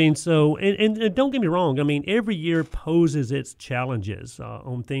don't get me wrong. I mean, every year poses its challenges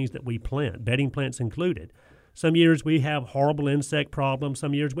on things that we plant, bedding plants included. Some years we have horrible insect problems.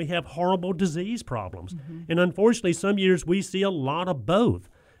 Some years we have horrible disease problems. Mm-hmm. And unfortunately, some years we see a lot of both.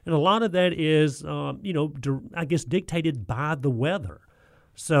 And a lot of that is, I guess, dictated by the weather.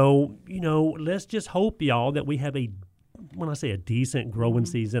 So, let's just hope, y'all, that we have when I say a decent growing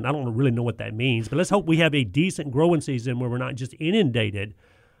season, I don't really know what that means, but let's hope we have a decent growing season where we're not just inundated,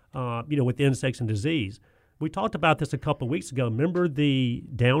 with insects and disease. We talked about this a couple of weeks ago. Remember the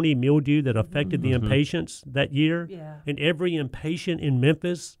downy mildew that affected the impatiens that year? Yeah. And every impatient in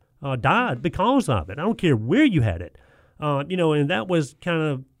Memphis died because of it. I don't care where you had it. And that was kind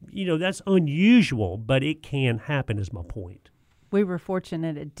of, that's unusual, but it can happen is my point. We were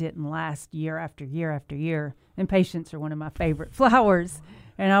fortunate it didn't last year after year after year. Impatiens are one of my favorite flowers.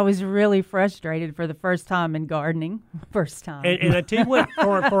 And I was really frustrated for the first time in gardening. First time. And I tell you what,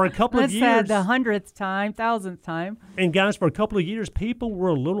 for a couple of years. Let's the 100th time, 1000th time. And guys, for a couple of years, people were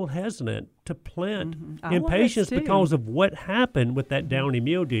a little hesitant to plant impatiens because of what happened with that downy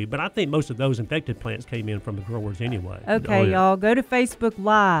mildew. But I think most of those infected plants came in from the growers anyway. Okay, y'all, go to Facebook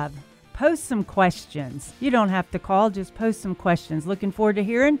Live. Post some questions. You don't have to call, just post some questions. Looking forward to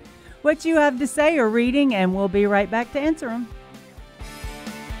hearing what you have to say or reading, and we'll be right back to answer them.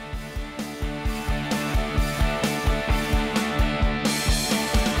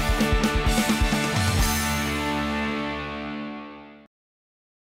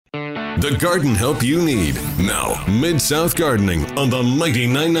 The garden help you need. Now, Mid-South Gardening on the Mighty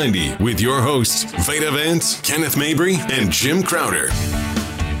 990 with your hosts, Veda Vance, Kenneth Mabry, and Jim Crowder.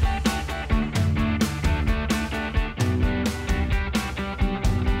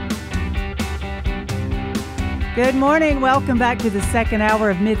 Good morning. Welcome back to the second hour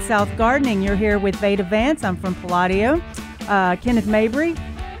of Mid-South Gardening. You're here with Veda Vance. I'm from Palladio. Kenneth Mabry.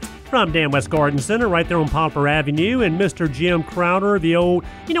 From Dan West Garden Center, right there on Poplar Avenue. And Mr. Jim Crowder, the old,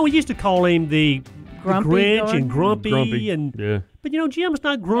 we used to call him the Grinch and Grumpy. And, yeah. But, Jim's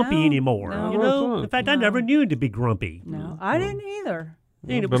not grumpy anymore. No. In fact, I never knew him to be grumpy. No, I didn't either.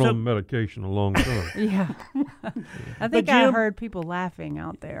 I've been on medication a long time. Yeah. I think Jim, I heard people laughing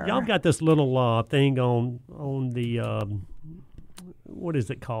out there. Y'all got this little thing on the, what is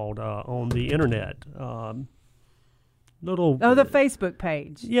it called, on the internet? The Facebook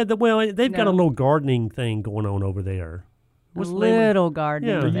page. Yeah, they've got a little gardening thing going on over there. What's little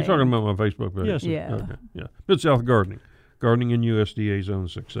gardening Yeah. thing. You're talking about my Facebook page? Yes. Yeah. Okay. Yeah. Mid-South Gardening. Gardening in USDA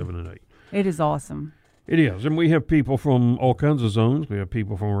Zones 6, 7, and 8. It is awesome. It is, and we have people from all kinds of zones. We have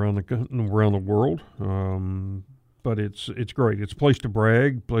people from around the world, but it's great. It's a place to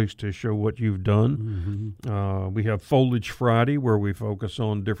brag, place to show what you've done. Mm-hmm. We have Foliage Friday where we focus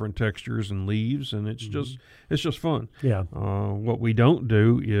on different textures and leaves, and it's just fun. Yeah. What we don't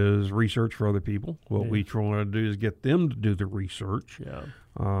do is research for other people. What we try to do is get them to do the research. Yeah.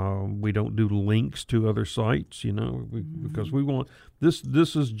 We don't do links to other sites, because we want this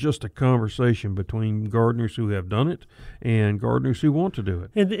is just a conversation between gardeners who have done it and gardeners who want to do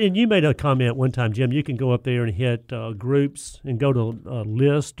it. And you made a comment one time, Jim. You can go up there and hit groups and go to a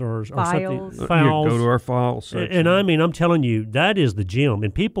list or Files. something. Files. Go to our files section. And I'm telling you, that is the gem.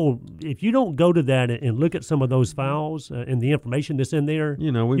 And people, if you don't go to that and look at some of those files and the information that's in there,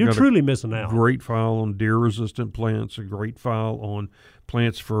 you're truly missing out. Great file on deer-resistant plants, a great file on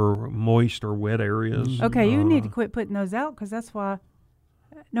plants for moist or wet areas. Okay, you need to quit putting those out because that's why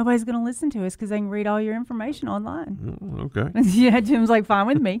nobody's going to listen to us because they can read all your information online. Okay. Yeah, Jim's like, fine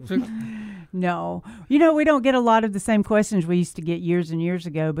with me. No. We don't get a lot of the same questions we used to get years and years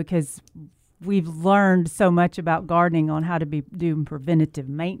ago because we've learned so much about gardening on how to be doing preventative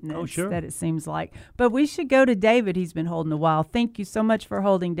maintenance that it seems like. But we should go to David. He's been holding a while. Thank you so much for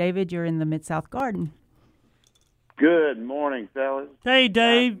holding, David. You're in the Mid-South Garden. Good morning, fellas. Hey,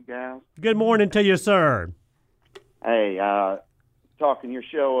 Dave. Gals. Good morning to you, sir. Hey, talking your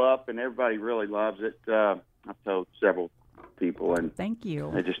show up, and everybody really loves it. I've told several people, and thank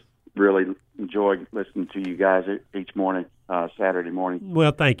you. I just really enjoy listening to you guys each morning, Saturday morning.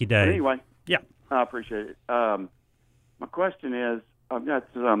 Well, thank you, Dave. But anyway, yeah, I appreciate it. My question is, I've got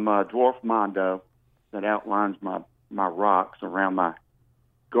some dwarf mondo that outlines my rocks around my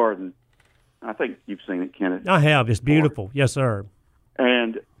garden. I think you've seen it, Kenneth. I have. It's beautiful. Yes, sir.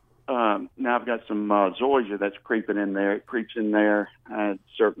 And now I've got some zoysia that's creeping in there. It creeps in there at a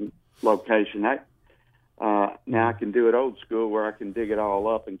certain location. Now I can do it old school where I can dig it all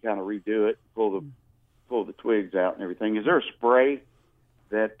up and kind of redo it, pull the twigs out and everything. Is there a spray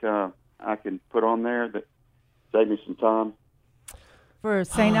that I can put on there that save me some time? For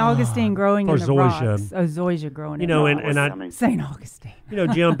St. Augustine growing in the zoysia. rocks. Oh, zoysia growing in the rocks. St. Augustine.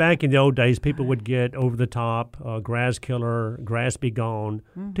 Jim, back in the old days, people would get over-the-top grass killer, grass be gone,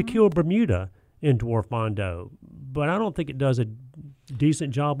 to kill Bermuda in dwarf mondo. But I don't think it does a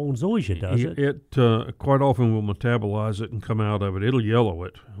decent job on zoysia, does it? It quite often will metabolize it and come out of it. It'll yellow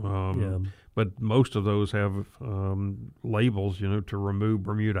it. But most of those have labels, to remove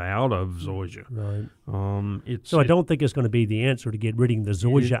Bermuda out of zoysia. Right. So I don't think it's going to be the answer to get rid of the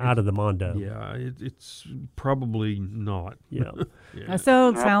zoysia out of the mondo. Yeah, it's probably not. Yeah.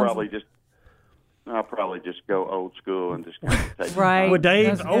 So it sounds. I'll probably just go old school and just kind of take right. Well,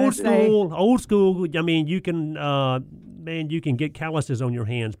 Dave, old school. I mean, you can, you can get calluses on your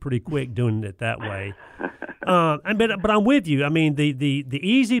hands pretty quick doing it that way. But I'm with you. I mean, the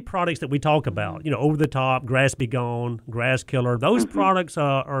easy products that we talk about, over the top, grass be gone, grass killer. Those products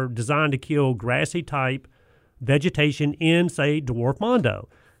are designed to kill grassy type vegetation in, say, dwarf mondo.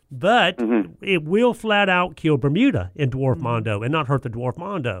 But it will flat out kill Bermuda in dwarf mondo and not hurt the dwarf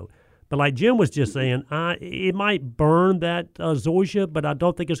mondo. But like Jim was just saying, it might burn that zoysia, but I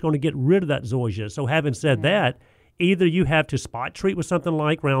don't think it's going to get rid of that zoysia. So having said that, either you have to spot treat with something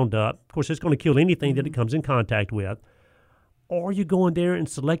like Roundup. Of course, it's going to kill anything that it comes in contact with. Or you go in there and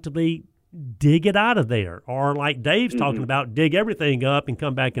selectively dig it out of there. Or like Dave's talking about, dig everything up and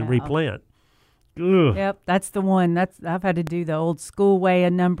come back and replant. Ugh. Yep, that's the one. I've had to do the old school way a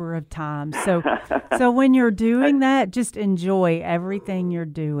number of times. So when you're doing that, just enjoy everything you're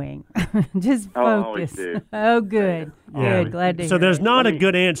doing. Just focus. I always do. Oh, good. Yeah. Good. Glad to hear So there's it. not a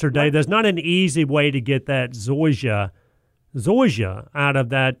good answer, Dave. There's not an easy way to get that zoysia out of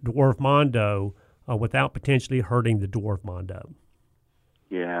that dwarf mondo without potentially hurting the dwarf mondo.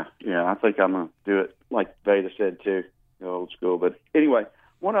 Yeah. I think I'm going to do it like Veda said too, the old school. But anyway,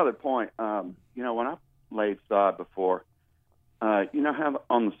 one other point. When I laid sod before. You know how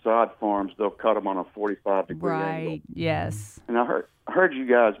on the sod farms they'll cut them on a 45-degree angle? Right, yes. And I heard you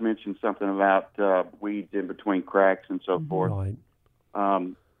guys mention something about weeds in between cracks and so forth. Right.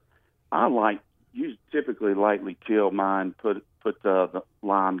 You typically lightly till mine, put the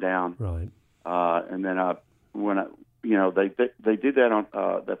lime down, Right. And then they did that on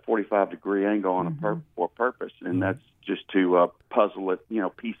that 45-degree angle on for purpose, and that's just to puzzle it,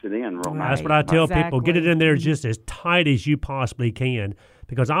 piece it in real nice. That's what I tell Exactly. people. Get it in there just as tight as you possibly can,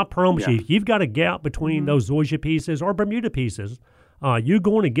 because I promise you, if you've got a gap between those zoysia pieces or Bermuda pieces, you're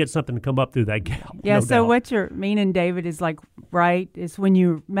going to get something to come up through that gap. Yeah, no so doubt. what you're meaning, David, is is when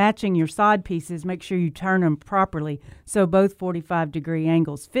you're matching your sod pieces, make sure you turn them properly so both 45-degree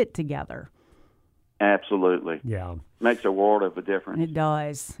angles fit together. Absolutely. Yeah. Makes a world of a difference. It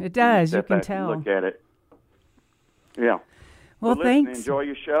does. It does. You Step can back and tell. look at it. Yeah. Well, listen, thanks. enjoy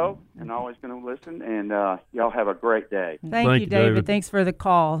your show, and always going to listen, and y'all have a great day. Thank you, David. Thanks for the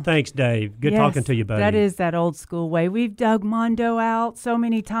call. Thanks, Dave. Good Yes, talking to you, buddy. That is that old school way. We've dug Mondo out so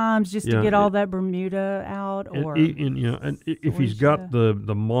many times just to get all that Bermuda out. And if he's got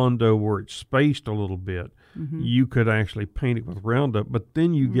the Mondo where it's spaced a little bit, you could actually paint it with Roundup, but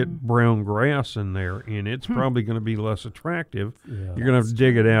then you get brown grass in there, and it's probably going to be less attractive. Yeah. You're going to have to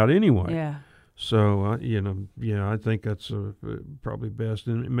dig it out anyway. Yeah. So, I think that's probably best.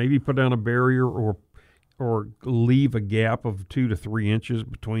 And maybe put down a barrier or leave a gap of 2 to 3 inches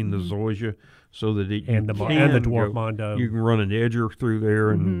between the zoysia so that it And the dwarf Mondo. You can run an edger through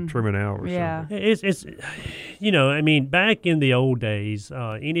there and trim it out or something. It's back in the old days,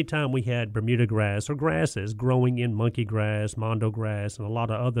 anytime we had Bermuda grass or grasses growing in monkey grass, Mondo grass, and a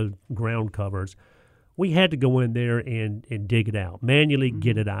lot of other ground covers, we had to go in there and dig it out, manually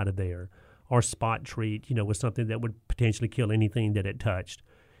get it out of there. Or spot treat, was something that would potentially kill anything that it touched.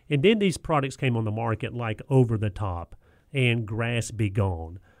 And then these products came on the market like Over the Top and Grass Be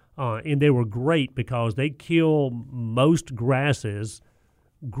Gone. And they were great because they kill most grasses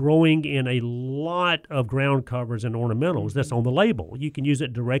growing in a lot of ground covers and ornamentals. That's on the label. You can use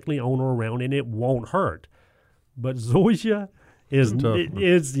it directly on or around and it won't hurt. But zoysia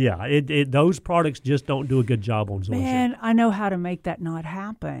those products just don't do a good job on zoysia. Man, I know how to make that not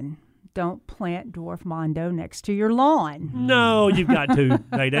happen. Don't plant dwarf Mondo next to your lawn. No, you've got to.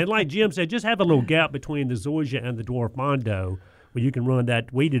 And like Jim said, just have a little gap between the zoysia and the dwarf Mondo where you can run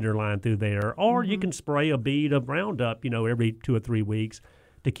that weed eater line through there. Or you can spray a bead of Roundup, every 2 or 3 weeks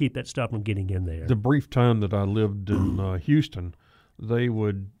to keep that stuff from getting in there. The brief time that I lived in Houston, they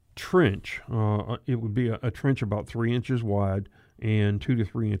would trench. It would be a trench about 3 inches wide and 2 to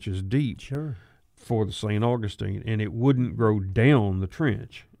 3 inches deep. Sure. For the St. Augustine, and it wouldn't grow down the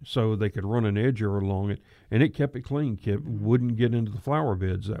trench, so they could run an edger along it, and it kept it clean. Wouldn't get into the flower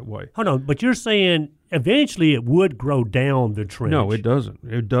beds that way. Hold on, but you're saying eventually it would grow down the trench. No, it doesn't.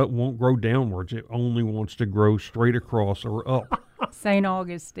 It won't grow downwards. It only wants to grow straight across or up. St.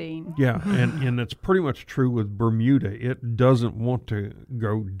 Augustine. Yeah, and that's pretty much true with Bermuda. It doesn't want to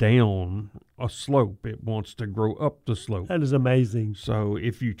go down a slope. It wants to grow up the slope. That is amazing. So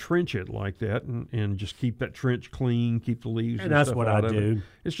if you trench it like that and just keep that trench clean, keep the leaves and that's stuff what out I of do. it.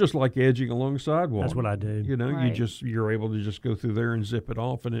 It's just like edging along the sidewalk. That's what I do. Right. You're able to just go through there and zip it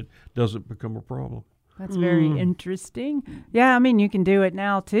off, and it doesn't become a problem. That's very interesting. Yeah, you can do it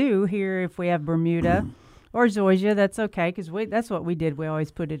now, too, here if we have Bermuda or zoysia. That's okay, because that's what we did. We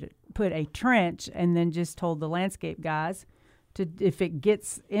always put a trench and then just told the landscape guys to, if it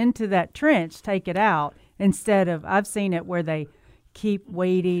gets into that trench, take it out. Instead of, I've seen it where they keep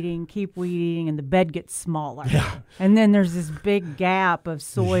weed eating, and the bed gets smaller. Yeah. And then there's this big gap of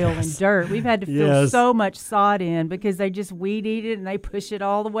soil and dirt. We've had to fill so much sod in because they just weed eat it and they push it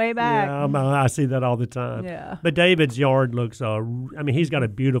all the way back. Yeah, I see that all the time. Yeah. But David's yard looks, he's got a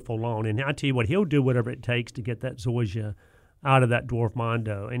beautiful lawn. And I tell you what, he'll do whatever it takes to get that zoysia out of that dwarf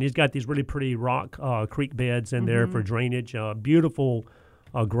Mondo. And he's got these really pretty rock creek beds in there for drainage, beautiful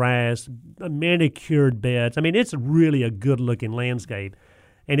grass, manicured beds. It's really a good-looking landscape.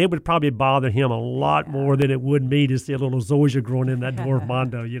 And it would probably bother him a lot more than it would me to see a little zoysia growing in that dwarf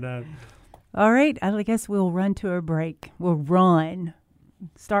Mondo, All right, I guess we'll run to a break.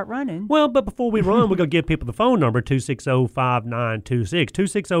 Start running. Well, but before we run, we're going to give people the phone number, 260-5926,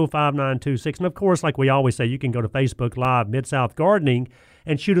 260-5926. And, of course, like we always say, you can go to Facebook Live, Mid-South Gardening,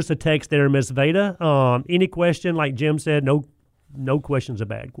 and shoot us a text there, Miss Veda. Any question, like Jim said, no question's a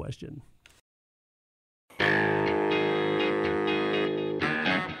bad question.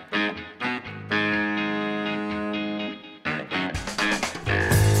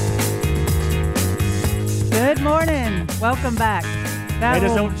 Good morning. Welcome back.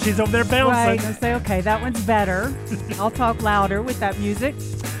 She's over there bouncing. Right, and say, okay, that one's better. I'll talk louder with that music.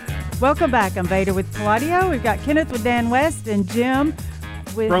 Welcome back. I'm Veda with Palladio. We've got Kenneth with Dan West and Jim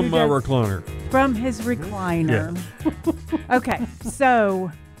with from my recliner. From his recliner. Okay,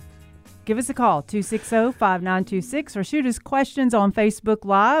 so give us a call, 260-5926, or shoot us questions on Facebook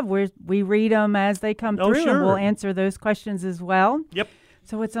Live, where we read them as they come through, and we'll answer those questions as well. Yep.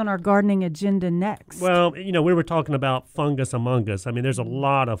 So what's on our gardening agenda next? Well, we were talking about fungus among us. I mean, there's a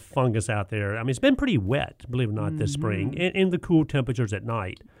lot of fungus out there. I mean, it's been pretty wet, believe it or not, this spring, in the cool temperatures at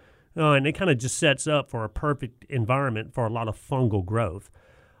night. And it kind of just sets up for a perfect environment for a lot of fungal growth.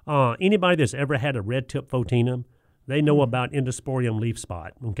 Anybody that's ever had a red tip photinum, they know about Endosporium leaf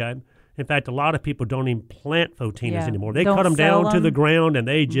spot, okay? In fact, a lot of people don't even plant photinas anymore. They cut them down to the ground, and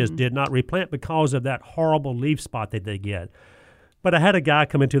they just did not replant because of that horrible leaf spot that they get. But I had a guy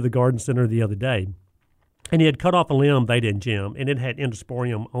come into the garden center the other day, and he had cut off a limb, Veda and Jim, and it had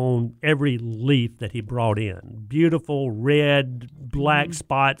Endosporium on every leaf that he brought in. Beautiful red, black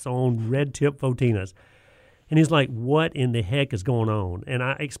spots on red tip photinas. And he's like, what in the heck is going on? And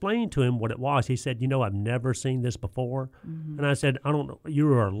I explained to him what it was. He said, I've never seen this before. And I said, I don't know.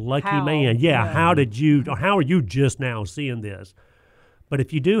 You're a lucky man. How are you just now seeing this? But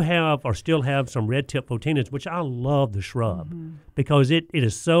if you do have or still have some red tip photinas, which I love the shrub because it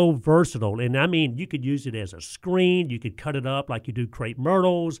is so versatile. And I mean, you could use it as a screen. You could cut it up like you do crepe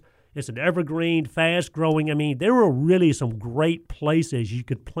myrtles. It's an evergreen, fast growing. I mean, there are really some great places you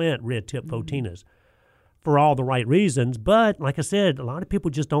could plant red tip photinas for all the right reasons. But like I said, a lot of people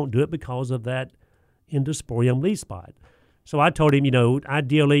just don't do it because of that Endosporium leaf spot. So I told him,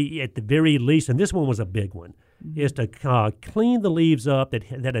 ideally at the very least, and this one was a big one, is to clean the leaves up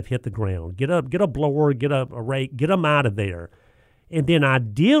that have hit the ground. Get a blower, get a rake, get them out of there. And then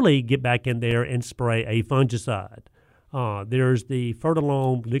ideally get back in there and spray a fungicide. There's the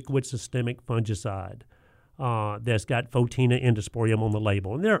Fertilome liquid systemic fungicide that's got Photina Endosporium on the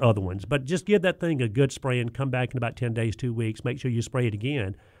label. And there are other ones. But just give that thing a good spray and come back in about 10 days, 2 weeks. Make sure you spray it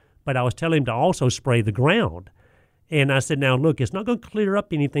again. But I was telling him to also spray the ground. And I said, now, look, it's not going to clear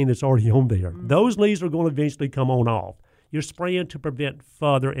up anything that's already on there. Those leaves are going to eventually come on off. You're spraying to prevent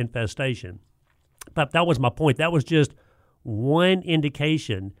further infestation. But that was my point. That was just one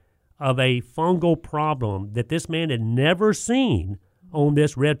indication of a fungal problem that this man had never seen on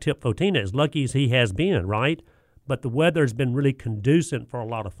this red tip photina, as lucky as he has been, right? But the weather has been really conducive for a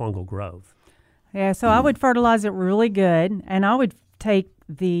lot of fungal growth. Yeah, so I would fertilize it really good, and I would take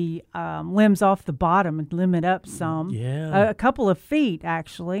the limbs off the bottom and limb it up some. A couple of feet,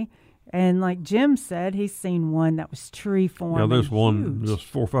 actually. And like Jim said, he's seen one that was tree form. Yeah, there's one, just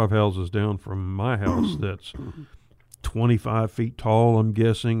 4 or 5 houses down from my house that's 25 feet tall, I'm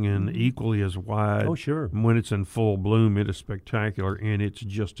guessing, and equally as wide. Oh, sure. When it's in full bloom, it is spectacular, and it's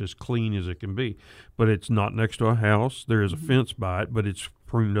just as clean as it can be. But it's not next to a house. There is a fence by it, but it's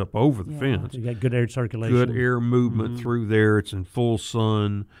pruned up over the fence. You got good air circulation. Good air movement through there. It's in full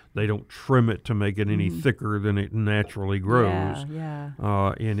sun. They don't trim it to make it any thicker than it naturally grows.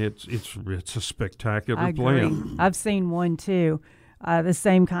 And it's a spectacular plant. I've seen one too, the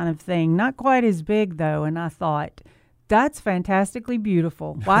same kind of thing. Not quite as big though, and I thought, that's fantastically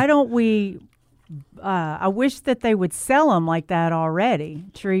beautiful. Why don't we I wish that they would sell them like that already,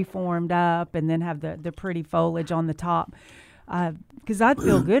 tree formed up, and then have the pretty foliage on the top. Because I'd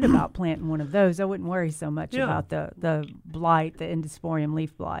feel good about planting one of those. I wouldn't worry so much about the blight, the Endosporium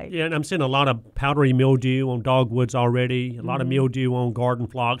leaf blight. Yeah, and I'm seeing a lot of powdery mildew on dogwoods already, a lot of mildew on garden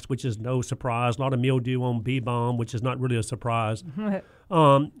phlox, which is no surprise, a lot of mildew on bee balm, which is not really a surprise.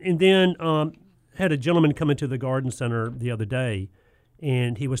 And then had a gentleman come into the garden center the other day,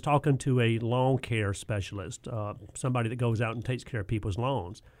 and he was talking to a lawn care specialist, somebody that goes out and takes care of people's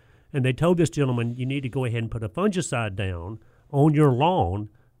lawns. And they told this gentleman, you need to go ahead and put a fungicide down on your lawn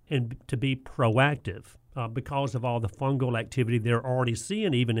and to be proactive because of all the fungal activity they're already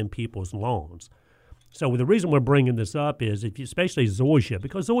seeing even in people's lawns. So the reason we're bringing this up is, especially zoysia,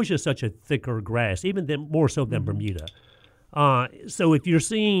 because zoysia is such a thicker grass, even more so than Bermuda. So if you're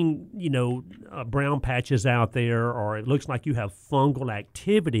seeing, brown patches out there, or it looks like you have fungal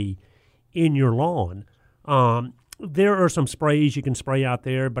activity in your lawn, there are some sprays you can spray out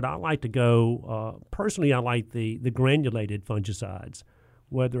there, but I like to go, personally, I like the granulated fungicides,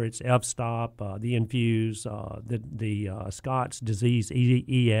 whether it's F-Stop, the Infuse, the Scott's Disease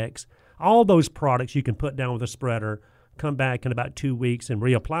EX. All those products you can put down with a spreader, come back in about 2 weeks and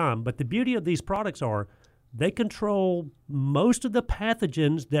reapply them. But the beauty of these products are they control most of the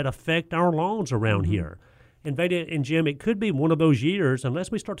pathogens that affect our lawns around here. And Veda and Jim, it could be one of those years,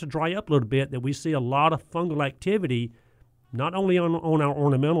 unless we start to dry up a little bit, that we see a lot of fungal activity not only on our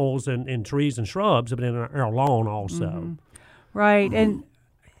ornamentals and trees and shrubs, but in our lawn also. Mm-hmm. Right. And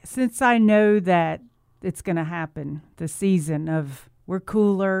since I know that it's going to happen, the season of we're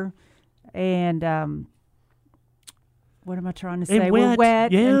cooler and what am I trying to say? We're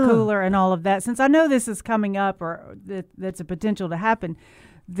wet and cooler and all of that. Since I know this is coming up or that's a potential to happen,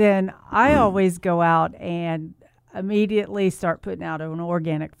 then I always go out and immediately start putting out an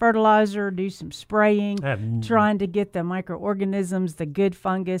organic fertilizer, do some spraying, trying to get the microorganisms, the good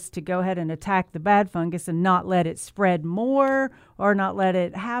fungus, to go ahead and attack the bad fungus and not let it spread more or not let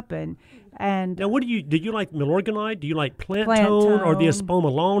it happen. And now, what do you like Milorganite? Do you like Plant Tone or the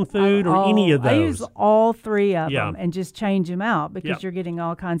Espoma Lawn Food or any of those? I use all three of them and just change them out because you're getting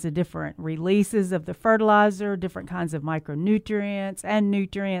all kinds of different releases of the fertilizer, different kinds of micronutrients and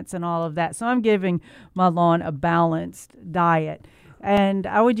nutrients and all of that. So I'm giving my lawn a balanced diet. And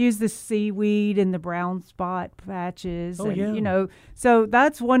I would use the seaweed and the brown spot patches. So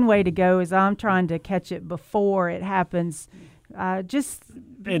that's one way to go is I'm trying to catch it before it happens. That's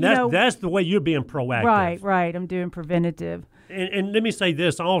the way you're being proactive. Right. I'm doing preventative. And let me say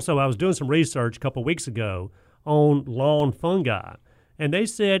this also. I was doing some research a couple of weeks ago on lawn fungi, and they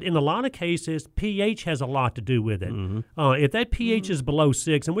said in a lot of cases pH has a lot to do with it. If that pH is below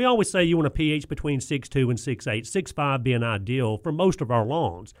 6, and we always say you want a pH between 6.2 and 6.8, 6.5 being ideal for most of our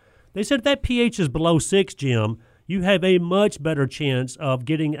lawns. They said if that pH is below 6, Jim, you have a much better chance of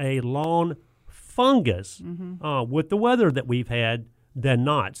getting a lawn fungus with the weather that we've had than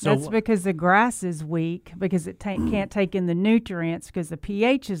not. So that's because the grass is weak because it can't take in the nutrients because the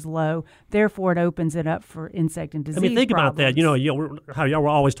pH is low. Therefore, it opens it up for insect and disease. Think about that. How y'all were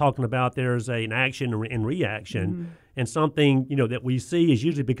always talking about there's an action and reaction, and something that we see is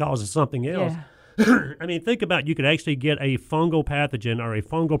usually because of something else. Yeah. Think about you could actually get a fungal pathogen or a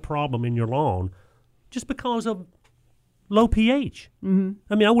fungal problem in your lawn just because of low pH.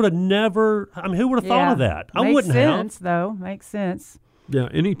 I would have never. Who would have thought of that? I wouldn't have. Makes sense. Yeah,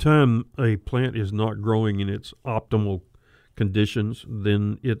 anytime a plant is not growing in its optimal conditions,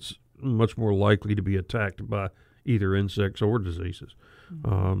 then it's much more likely to be attacked by either insects or diseases.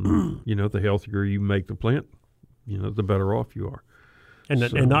 The healthier you make the plant, the better off you are.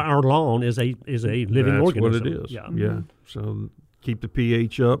 And our lawn is a living organism. That's what it is. Yeah. So keep the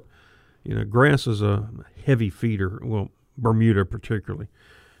pH up. Grass is a heavy feeder. Well, Bermuda particularly.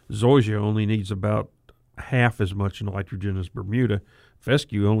 Zoysia only needs about half as much nitrogen as Bermuda.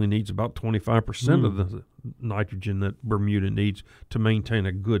 Fescue only needs about 25% of the nitrogen that Bermuda needs to maintain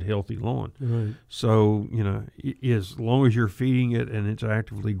a good, healthy lawn. Right. So, as long as you're feeding it and it's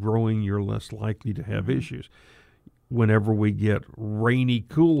actively growing, you're less likely to have issues. Whenever we get rainy,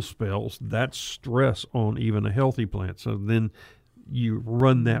 cool spells, that's stress on even a healthy plant. So then you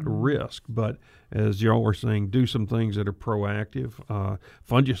run that risk. But as y'all were saying, do some things that are proactive.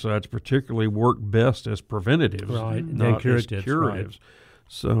 Fungicides particularly work best as preventatives, not as curatives. Right.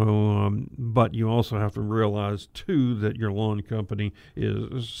 So, but you also have to realize, too, that your lawn company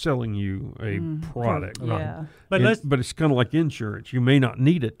is selling you a product. Yeah. But it's kind of like insurance. You may not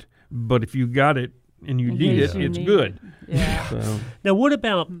need it, but if you got it, and you need it, it's good. Yeah. So. Now, what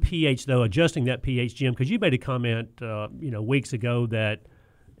about pH, though, adjusting that pH, Jim? Because you made a comment, weeks ago that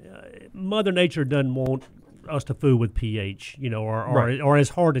Mother Nature doesn't want us to fool with pH, or it's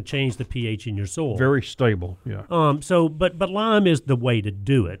hard to change the pH in your soil. Very stable, yeah. But lime is the way to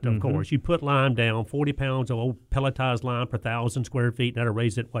do it, of course. You put lime down, 40 pounds of old pelletized lime per 1,000 square feet, and that'll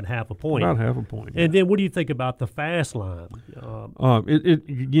raise it, half a point? About half a point. And then what do you think about the fast lime?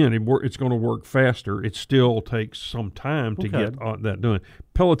 It's going to work faster. It still takes some time to get that done.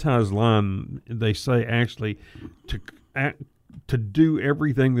 Pelletized lime, they say actually to do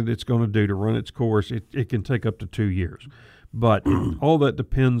everything that it's going to do to run its course, it can take up to 2 years. But all that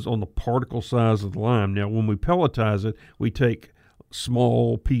depends on the particle size of the lime. Now, when we pelletize it, we take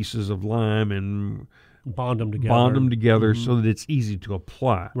small pieces of lime and bond them together so that it's easy to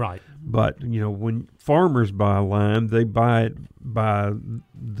apply. Right. But, when farmers buy lime, they buy it by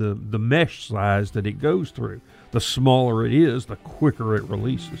the mesh size that it goes through. The smaller it is, the quicker it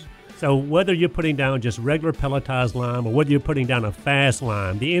releases. So whether you're putting down just regular pelletized lime or whether you're putting down a fast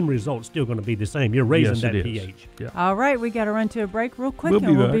lime, the end result's still going to be the same. You're raising that pH. Yeah. All right, we got to run to a break real quick,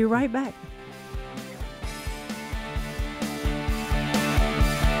 we'll be right back.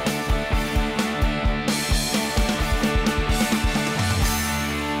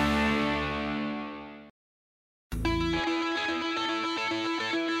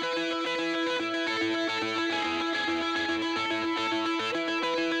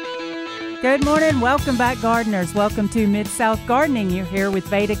 Good morning. Welcome back, gardeners. Welcome to Mid-South Gardening. You're here with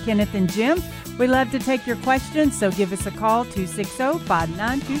Veda, Kenneth, and Jim. We love to take your questions, so give us a call,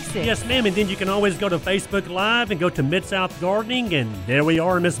 260-5926. Yes, ma'am, and then you can always go to Facebook Live and go to Mid-South Gardening, and there we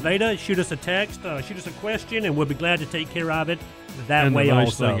are, Miss Veda. Shoot us a text, shoot us a question, and we'll be glad to take care of it that way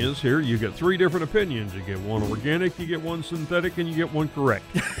also. And the nice thing is here, you get 3 different opinions. You get one organic, you get one synthetic, and you get one correct.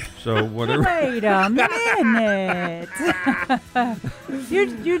 So whatever. Wait a minute.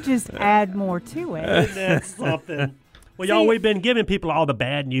 you just add more to it. That's something. Well, y'all, we've been giving people all the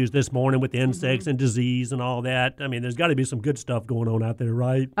bad news this morning with insects and disease and all that. I mean, there's got to be some good stuff going on out there,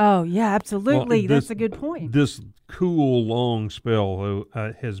 right? Oh, yeah, absolutely. Well, that's a good point. This cool, long spell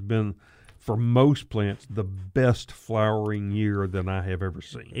has been, for most plants, the best flowering year that I have ever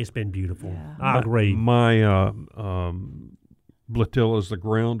seen. It's been beautiful. Yeah. I agree. My Blatillas, the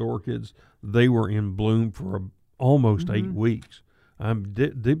ground orchids, they were in bloom for almost 8 weeks.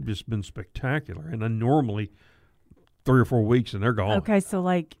 They've just been spectacular. And I normally 3 or 4 weeks and they're gone. Okay, so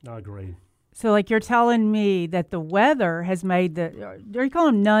I agree. So you're telling me that the weather has made are you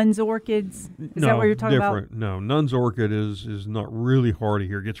calling them Nuns orchids? Is that what you're talking about? No, Nuns orchid is not really hardy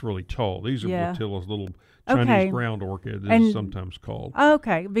here. It gets really tall. These are Blatillas, little Chinese ground orchid is sometimes called.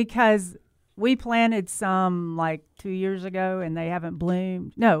 Okay, because we planted some like 2 years ago and they haven't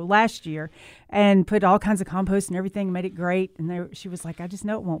bloomed. No, last year, and put all kinds of compost and everything, made it great. And she was like, I just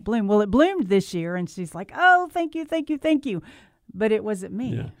know it won't bloom. Well, it bloomed this year, and she's like, oh, thank you. But it wasn't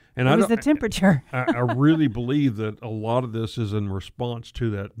me. Yeah. And it was the temperature. I really believe that a lot of this is in response to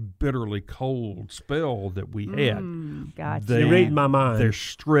that bitterly cold spell that we had. Gotcha. You're reading my mind. They're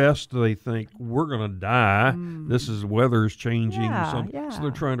stressed. They think we're going to die. This is weather's changing. So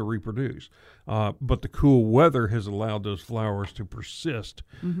they're trying to reproduce. But the cool weather has allowed those flowers to persist.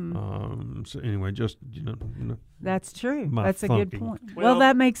 So anyway, just that's true. That's a good point. Well,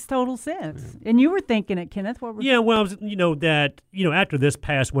 that makes total sense. And you were thinking it, Kenneth. What were after this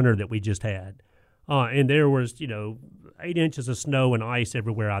past winter that we just had, and there was 8 inches of snow and ice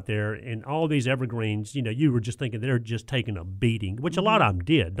everywhere out there, and all these evergreens, you were just thinking they're just taking a beating, which a lot of them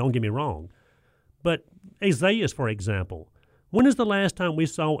did. Don't get me wrong, but azaleas, for example. When is the last time we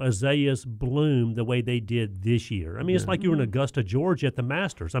saw azaleas bloom the way they did this year? I mean, it's like you were in Augusta, Georgia at the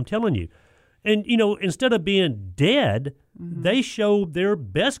Masters. I'm telling you. And, instead of being dead, they showed their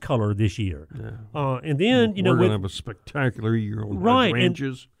best color this year. Yeah. And then, we're going to have a spectacular year on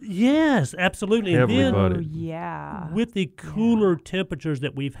hydrangeas. Yes, absolutely. Everybody. And then, with the cooler temperatures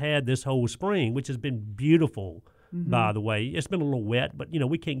that we've had this whole spring, which has been beautiful, by the way. It's been a little wet, but,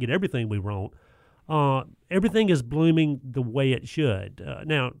 we can't get everything we want. Everything is blooming the way it should.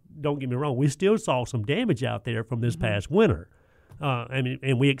 Now, don't get me wrong. We still saw some damage out there from this past winter.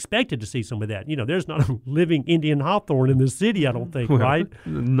 And we expected to see some of that. There's not a living Indian hawthorn in the city, I don't think, right?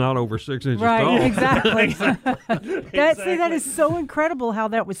 Not over 6 inches tall. Right, exactly. That is so incredible how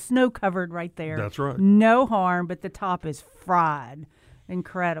that was snow-covered right there. That's right. No harm, but the top is fried.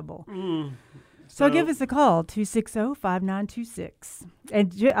 Incredible. So give us a call, 260-5926.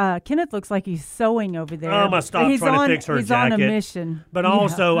 And Kenneth looks like he's sewing over there. I'm going to stop trying to fix her jacket. He's on a mission. But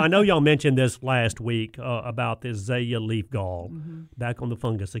also, I know y'all mentioned this last week about this azalea leaf gall, back on the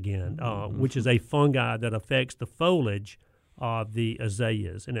fungus again, which is a fungi that affects the foliage of the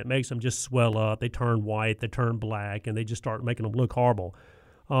azaleas. And it makes them just swell up. They turn white, they turn black, and they just start making them look horrible.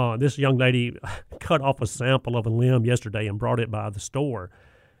 This young lady cut off a sample of a limb yesterday and brought it by the store.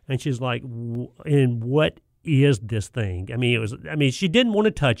 And she's like, and what is this thing? I mean, she didn't want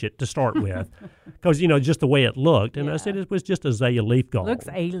to touch it to start with because, just the way it looked. And I said it was just azalea leaf gall. Looks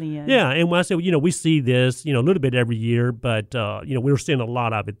alien. Yeah. And when I said, we see this, a little bit every year, but, we're seeing a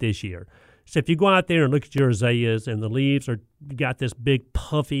lot of it this year. So if you go out there and look at your azaleas and the leaves got this big,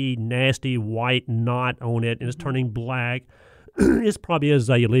 puffy, nasty white knot on it and it's turning black, it's probably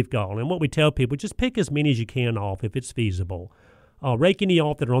azalea leaf gall. And what we tell people, just pick as many as you can off if it's feasible. Rake any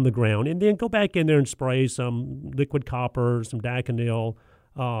off that are on the ground, and then go back in there and spray some liquid copper, some Daconil,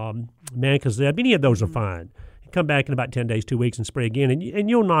 Mancozeb. Any of those are fine. Come back in about 10 days, 2 weeks, and spray again,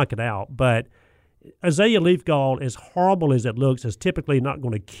 and you'll knock it out. But azalea leaf gall, as horrible as it looks, is typically not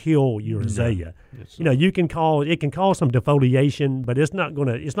going to kill your azalea. It can cause some defoliation, but it's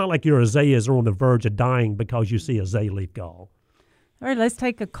not like your azaleas are on the verge of dying because you see azalea leaf gall. All right, let's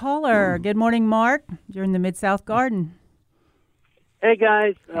take a caller. Good morning, Mark. You're in the Mid-South Garden. Hey,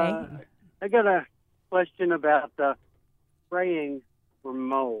 guys. Hey. I got a question about spraying for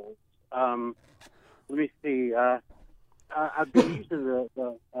mold. Let me see. I've been using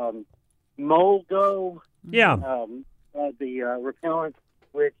the Mold Go. Yeah. The repellent,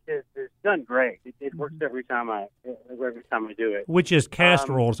 which is done great. It works every time I do it. Which is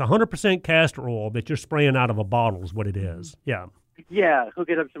castor oil. It's 100% castor oil that you're spraying out of a bottle is what it is. Yeah. Yeah, hook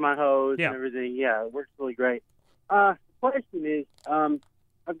it up to my hose Yeah. and everything. Yeah, it works really great. Question is,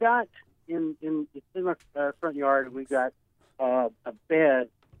 I've got it's in my front yard, and we've got a bed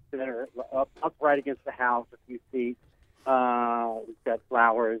that are up right against the house a few feet. We've got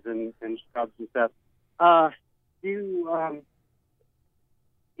flowers and shrubs and stuff.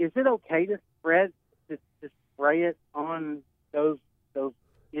 Is it okay to spray it on those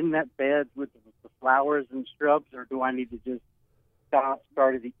in that bed with the flowers and shrubs, or do I need to just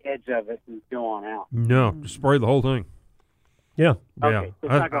start at the edge of it and go on out? No, just spray the whole thing. Yeah. Okay, so it's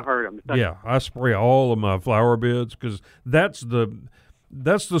not going to hurt them. Yeah, I spray all of my flower beds because that's the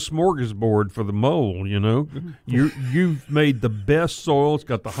smorgasbord for the mole. You know, you've made the best soil. It's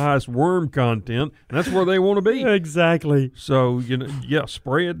got the highest worm content, and that's where they want to be. Exactly. So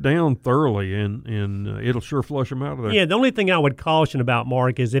spray it down thoroughly, and it'll sure flush them out of there. Yeah, the only thing I would caution about,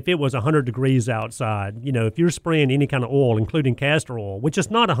 Mark, is if it was 100 degrees outside, if you're spraying any kind of oil, including castor oil, which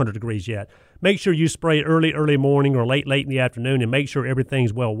is not 100 degrees yet, make sure you spray early morning or late in the afternoon, and make sure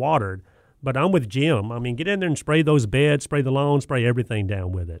everything's well watered. But I'm with Jim. I mean, get in there and spray those beds, spray the lawn, spray everything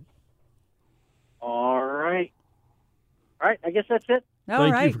down with it. All right. I guess that's it. All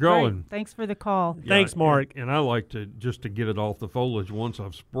Thank you for calling. Great. Thanks for the call. Yeah, Thanks, Mark. And I like to get it off the foliage. Once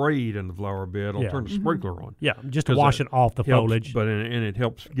I've sprayed in the flower bed, I'll turn the sprinkler on. Yeah, just to wash it off the helps, foliage. But and it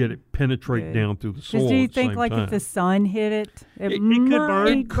helps get it penetrate down through the soil. Do you at the think same like time. if the sun hit it, it could burn?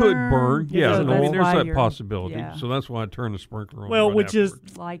 might It could burn. Yeah, So I mean, that's there's why that you're- possibility. yeah. So that's why I turn the sprinkler on. Well, right which is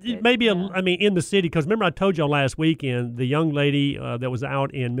afterwards. Like it, maybe yeah. in the city, because remember I told y'all last weekend the young lady that was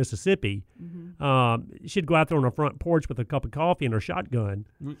out in Mississippi, she'd go out there on her front porch with a cup of coffee and her shotgun.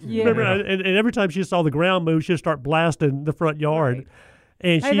 Yeah. Remember, and every time she saw the ground move, she'd start blasting the front yard. Right.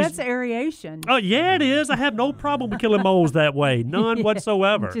 And Hey, she's that's aeration. oh yeah, it is. I have no problem with killing moles that way, none Yeah.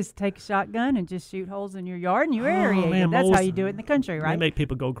 whatsoever. Just take a shotgun and just shoot holes in your yard and you Oh, aerate man, it. That's how moles- you do it in the country, They right? make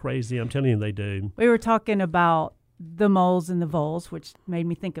people go crazy. I'm telling you, they do. We were talking about the moles and the voles, which made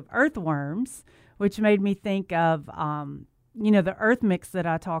me think of earthworms, which made me think of, the earth mix that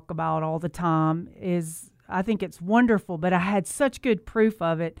I talk about all the time I think it's wonderful, but I had such good proof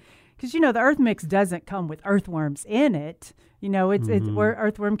of it because, the earth mix doesn't come with earthworms in it. It's where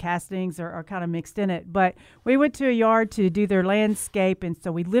earthworm castings are kind of mixed in it. But we went to a yard to do their landscape, and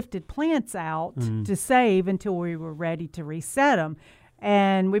so we lifted plants out to save until we were ready to reset them.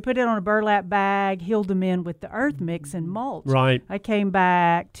 And we put it on a burlap bag, healed them in with the earth mix and mulch. Right. I came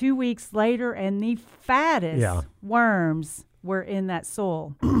back 2 weeks later, and the fattest worms were in that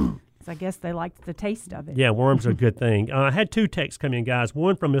soil. So I guess they liked the taste of it. Yeah, worms are a good thing. I had two texts come in, guys.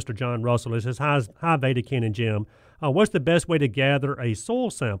 One from Mr. John Russell. It says, Hi, Veda, Ken, and Jim. What's the best way to gather a soil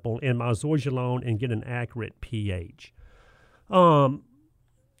sample in my zoysia lawn and get an accurate pH?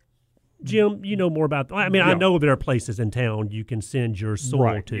 Jim, you know more about that. I mean, I know there are places in town you can send your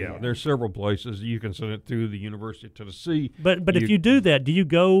soil to. Yeah, there's several places you can send it through the University of Tennessee. But if you do that, do you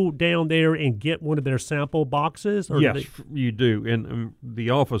go down there and get one of their sample boxes? Or Yes, you do. And the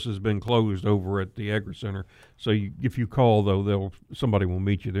office has been closed over at the Agri Center. So if you call, though, somebody will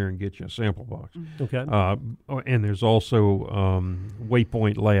meet you there and get you a sample box. Okay. And there's also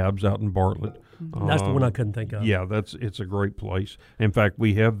Waypoint Labs out in Bartlett. That's the one I couldn't think of. Yeah, it's a great place. In fact,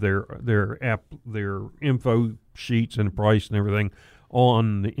 we have their info sheets and price and everything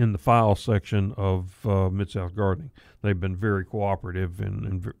in the file section of Mid-South Gardening. They've been very cooperative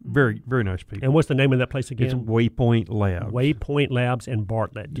and very, very nice people. And what's the name of that place again? It's Waypoint Labs. Waypoint Labs in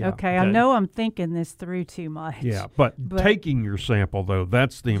Bartlett. Yeah. Okay, I know I'm thinking this through too much. Yeah, but taking your sample, though,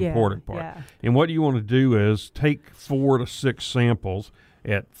 that's the important part. Yeah. And what you want to do is take 4 to 6 samples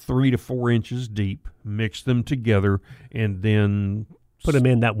at 3 to 4 inches deep, mix them together, and then put them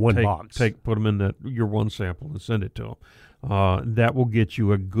in that one box. Put them in your one sample and send it to them. That will get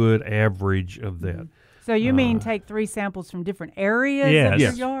you a good average of that. So you mean take 3 samples from different areas of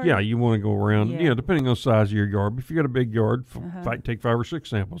your yard? Yeah, you want to go around, depending on the size of your yard. If you got a big yard, take 5 or 6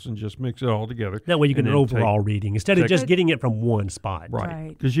 samples and just mix it all together. That way you get an overall reading instead of just getting it from one spot. Right.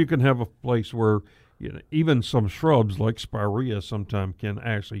 Because you can have a place where even some shrubs like spirea sometimes can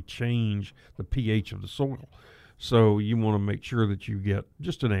actually change the pH of the soil. So you want to make sure that you get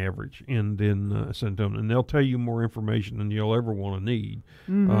just an average and then send them. And they'll tell you more information than you'll ever want to need.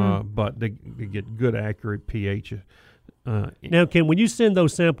 But they get good, accurate pH Now, when you send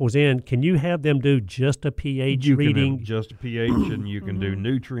those samples in, can you have them do just a pH reading? You can have just a pH, and you can do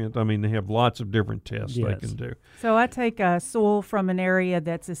nutrient. I mean, they have lots of different tests they can do. So I take soil from an area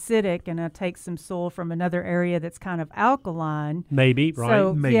that's acidic, and I take some soil from another area that's kind of alkaline. Maybe, right?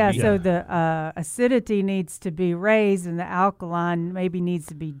 So, maybe. Yeah, so the acidity needs to be raised, and the alkaline maybe needs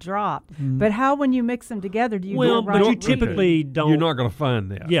to be dropped. But how, when you mix them together, do you get right? But you typically don't. You're not going to find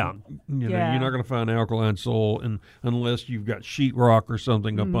that. Yeah. You're not going to find alkaline soil unless you've got sheetrock or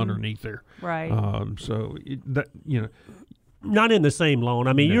something up underneath there. Right. Not in the same lawn.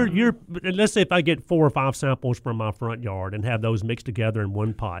 I mean, you're. Let's say if I get 4 or 5 samples from my front yard and have those mixed together in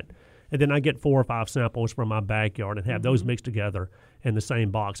one pot, and then I get 4 or 5 samples from my backyard and have those mixed together in the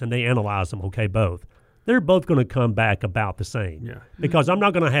same box, and they analyze them, both. They're both going to come back about the same. Yeah. Because I'm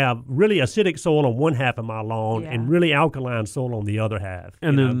not going to have really acidic soil on one half of my lawn and really alkaline soil on the other half.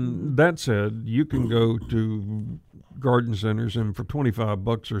 And then that said, you can go to garden centers and for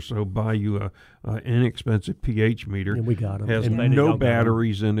 $25 or so buy you a inexpensive pH meter. And we got them. Has no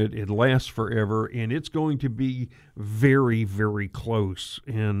batteries in it. It lasts forever, and it's going to be very, very close.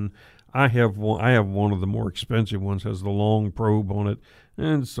 And I have one of the more expensive ones. Has the long probe on it,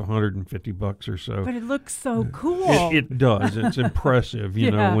 and it's $150 or so. But it looks so cool. It does. It's impressive,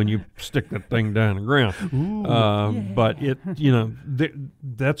 you know, when you stick that thing down the ground. But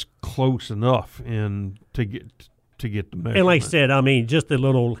that's close enough, and to get the measurement. And like I said, I mean, just the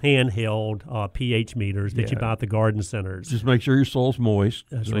little handheld pH meters that you buy at the garden centers. Just make sure your soil's moist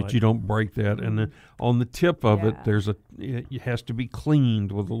so right. that you don't break that. And then on the tip of it, it has to be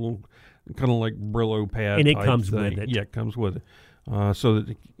cleaned with a little kind of like Brillo pad. And it type comes thing. with it. Yeah, it comes with it. So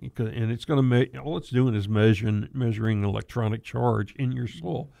that it's going to all it's doing is measuring electronic charge in your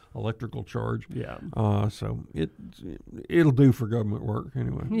soil, electrical charge. Yeah. So it'll do for government work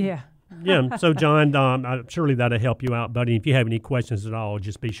anyway. Yeah. Yeah, so John, surely that'll help you out, buddy. If you have any questions at all,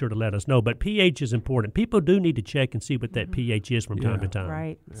 just be sure to let us know. But pH is important. People do need to check and see what that pH is from time to time.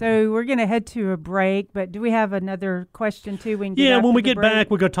 Right. So we're going to head to a break, but do we have another question too? When we get back,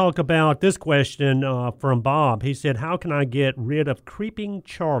 we're going to talk about this question from Bob. He said, how can I get rid of creeping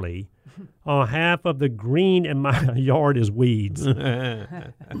Charlie? Half of the green in my yard is weeds.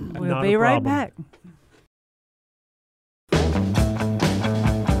 We'll be right back.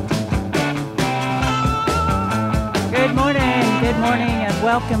 Good morning, and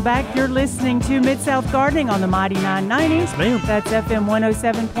welcome back. You're listening to Mid-South Gardening on the Mighty 990s. Ma'am. That's FM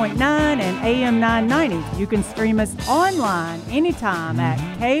 107.9 and AM 990. You can stream us online anytime at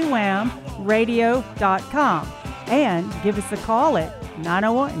kwamradio.com and give us a call at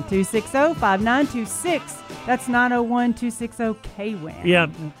 901-260-5926. That's 901-260-KWAM. Yeah,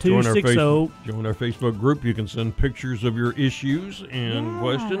 260. Join our Facebook group. You can send pictures of your issues and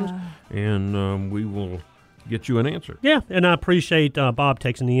questions, and we will get you an answer. Yeah, and I appreciate Bob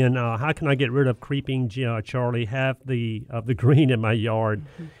texting in. How can I get rid of creeping Charlie? Half the green in my yard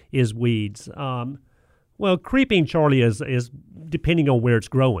is weeds. Well, creeping Charlie is depending on where it's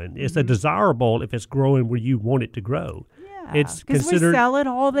growing. It's a desirable if it's growing where you want it to grow. It's considered. We sell it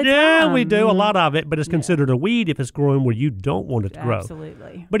all the time. Yeah, we do a lot of it, but it's considered a weed if it's growing where you don't want it to grow.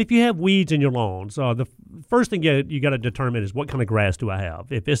 Absolutely. But if you have weeds in your lawns, the first thing you got to determine is what kind of grass do I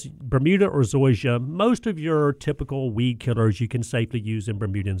have. If it's Bermuda or zoysia, most of your typical weed killers you can safely use in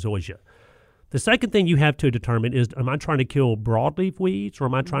Bermuda and zoysia. The second thing you have to determine is, am I trying to kill broadleaf weeds or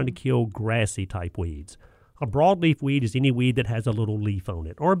am I trying to kill grassy type weeds? A broadleaf weed is any weed that has a little leaf on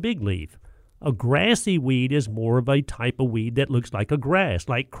it or a big leaf. A grassy weed is more of a type of weed that looks like a grass,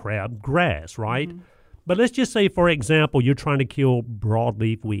 like crab grass, right? But let's just say, for example, you're trying to kill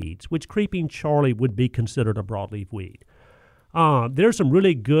broadleaf weeds, which creeping Charlie would be considered a broadleaf weed. There's some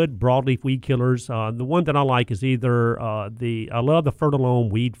really good broadleaf weed killers. The one that I like is either I love the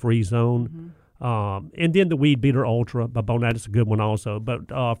Fertilome Weed Free Zone, and then the Weed Beater Ultra by Bonat is a good one also. But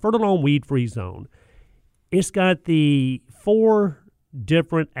Fertilome Weed Free Zone, it's got the 4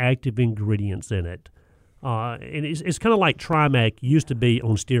 different active ingredients in it. And it's kind of like Trimac used to be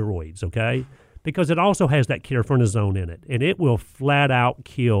on steroids, okay? Because it also has that carfenazone in it, and it will flat out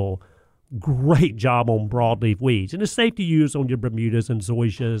kill. Great job on broadleaf weeds. And it's safe to use on your Bermudas and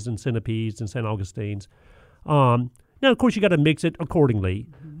zoysias and centipedes and St. Augustines. Now, of course, you got to mix it accordingly,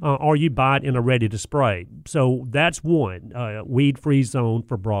 or you buy it in a ready to spray. So that's one, weed-free zone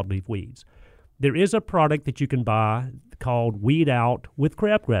for broadleaf weeds. There is a product that you can buy called Weed Out with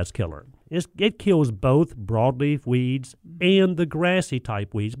Crabgrass Killer. It kills both broadleaf weeds and the grassy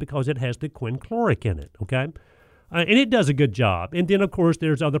type weeds because it has the quinchloric in it, okay? And it does a good job. And then, of course,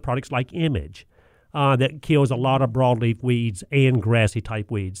 there's other products like Image that kills a lot of broadleaf weeds and grassy type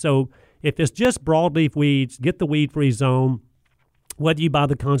weeds. So If it's just broadleaf weeds, get the weed-free zone. Whether you buy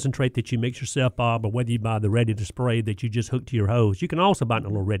the concentrate that you mix yourself up or whether you buy the ready-to-spray that you just hook to your hose, you can also buy it in a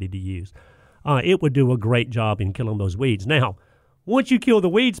little ready-to-use. It would do a great job in killing those weeds. Now, once you kill the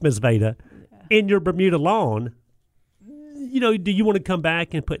weeds, Ms. Veda, in your Bermuda lawn, do you want to come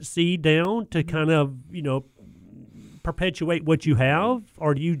back and put seed down to kind of, perpetuate what you have?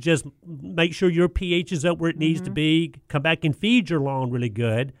 Or do you just make sure your pH is up where it needs to be, come back and feed your lawn really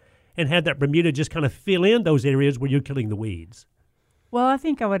good, and have that Bermuda just kind of fill in those areas where you're killing the weeds? Well, I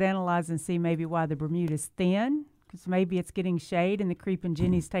think I would analyze and see maybe why the Bermuda's thin, because maybe it's getting shade and the creeping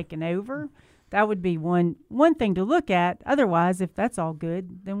Jenny's taking over. That would be one thing to look at. Otherwise, if that's all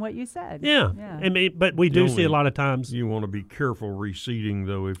good, then what you said. Yeah. I mean, but we do see a lot of times. You want to be careful reseeding,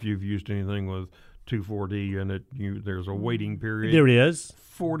 though, if you've used anything with 2,4-D in it. There's a waiting period. There is.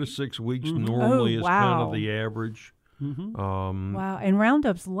 4 to 6 weeks normally is kind of the average. Wow, and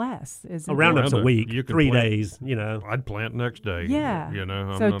Roundup's less, isn't it? Roundup's a week, 3 plant, days, I'd plant next day. Yeah.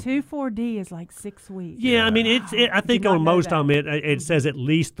 So 2,4-D is like 6 weeks. Yeah, I mean, I think on most of them, it says at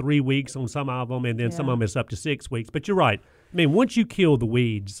least 3 weeks on some of them, and then some of them it's up to 6 weeks. But you're right. I mean, once you kill the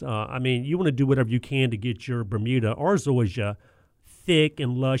weeds, you want to do whatever you can to get your Bermuda or Zoysia thick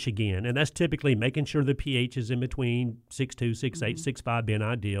and lush again. And that's typically making sure the pH is in between 6.2, 6.8, 6.5 being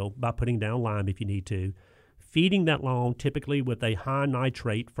ideal by putting down lime if you need to. Feeding that lawn typically with a high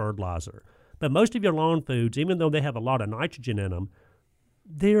nitrate fertilizer. But most of your lawn foods, even though they have a lot of nitrogen in them,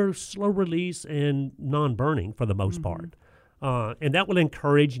 they're slow release and non-burning for the most part. And that will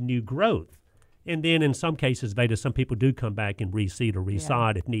encourage new growth. And then in some cases, Veda, some people do come back and reseed or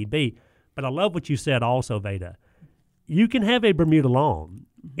resod if need be. But I love what you said also, Veda. You can have a Bermuda lawn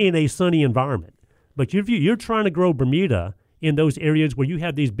in a sunny environment. But if you're trying to grow Bermuda in those areas where you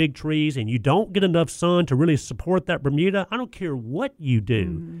have these big trees and you don't get enough sun to really support that Bermuda, I don't care what you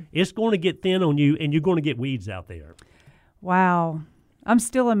do. It's going to get thin on you, and you're going to get weeds out there. Wow. I'm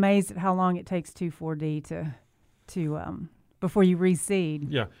still amazed at how long it takes 2,4-D to before you reseed.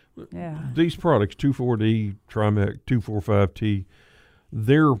 Yeah. These products, 2,4-D, Trimec, 2,4,5-T,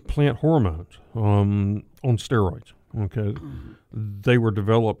 they're plant hormones on steroids. Okay. They were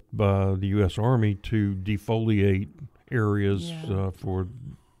developed by the U.S. Army to defoliate areas for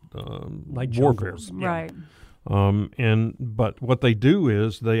like warfare. Right. But what they do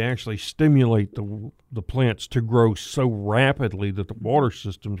is they actually stimulate the plants to grow so rapidly that the water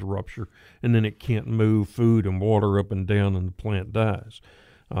systems rupture, and then it can't move food and water up and down, and the plant dies.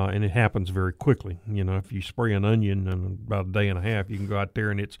 And it happens very quickly. If you spray an onion in about a day and a half, you can go out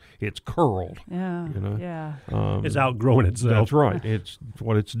there and it's curled. Yeah. It's outgrowing itself. That's right. It's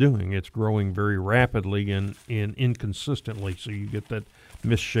what it's doing. It's growing very rapidly and inconsistently, so you get that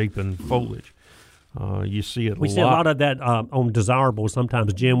misshapen foliage. You see it. We see a lot of that on desirables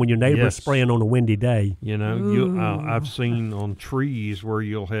sometimes, Jim. When your neighbor's spraying on a windy day, I've seen on trees where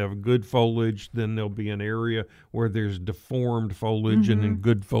you'll have good foliage, then there'll be an area where there's deformed foliage, and then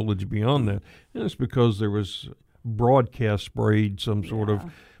good foliage beyond that. And it's because there was broadcast sprayed some sort of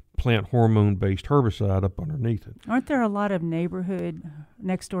plant hormone-based herbicide up underneath it. Aren't there a lot of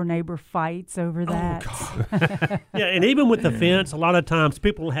next-door neighbor fights over that? Oh, God. Yeah, and even with the fence, a lot of times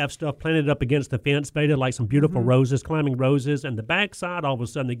people have stuff planted up against the fence, Veda, like some beautiful roses, climbing roses, and the backside, all of a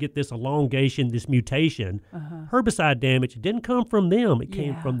sudden, they get this elongation, this mutation. Herbicide damage. It didn't come from them. It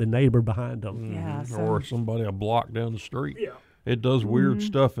came from the neighbor behind them. Yeah, or somebody a block down the street. Yeah. It does weird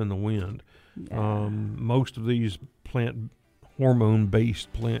stuff in the wind. Yeah. Most of these plant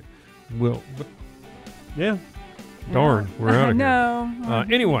hormone-based plant will. Darn, we're out of here. No.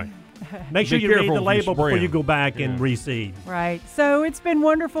 Anyway, make sure you read the label before you go back and reseed. Right. So it's been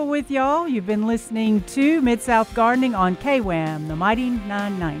wonderful with y'all. You've been listening to Mid-South Gardening on KWAM, the Mighty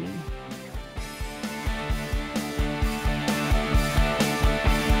 990.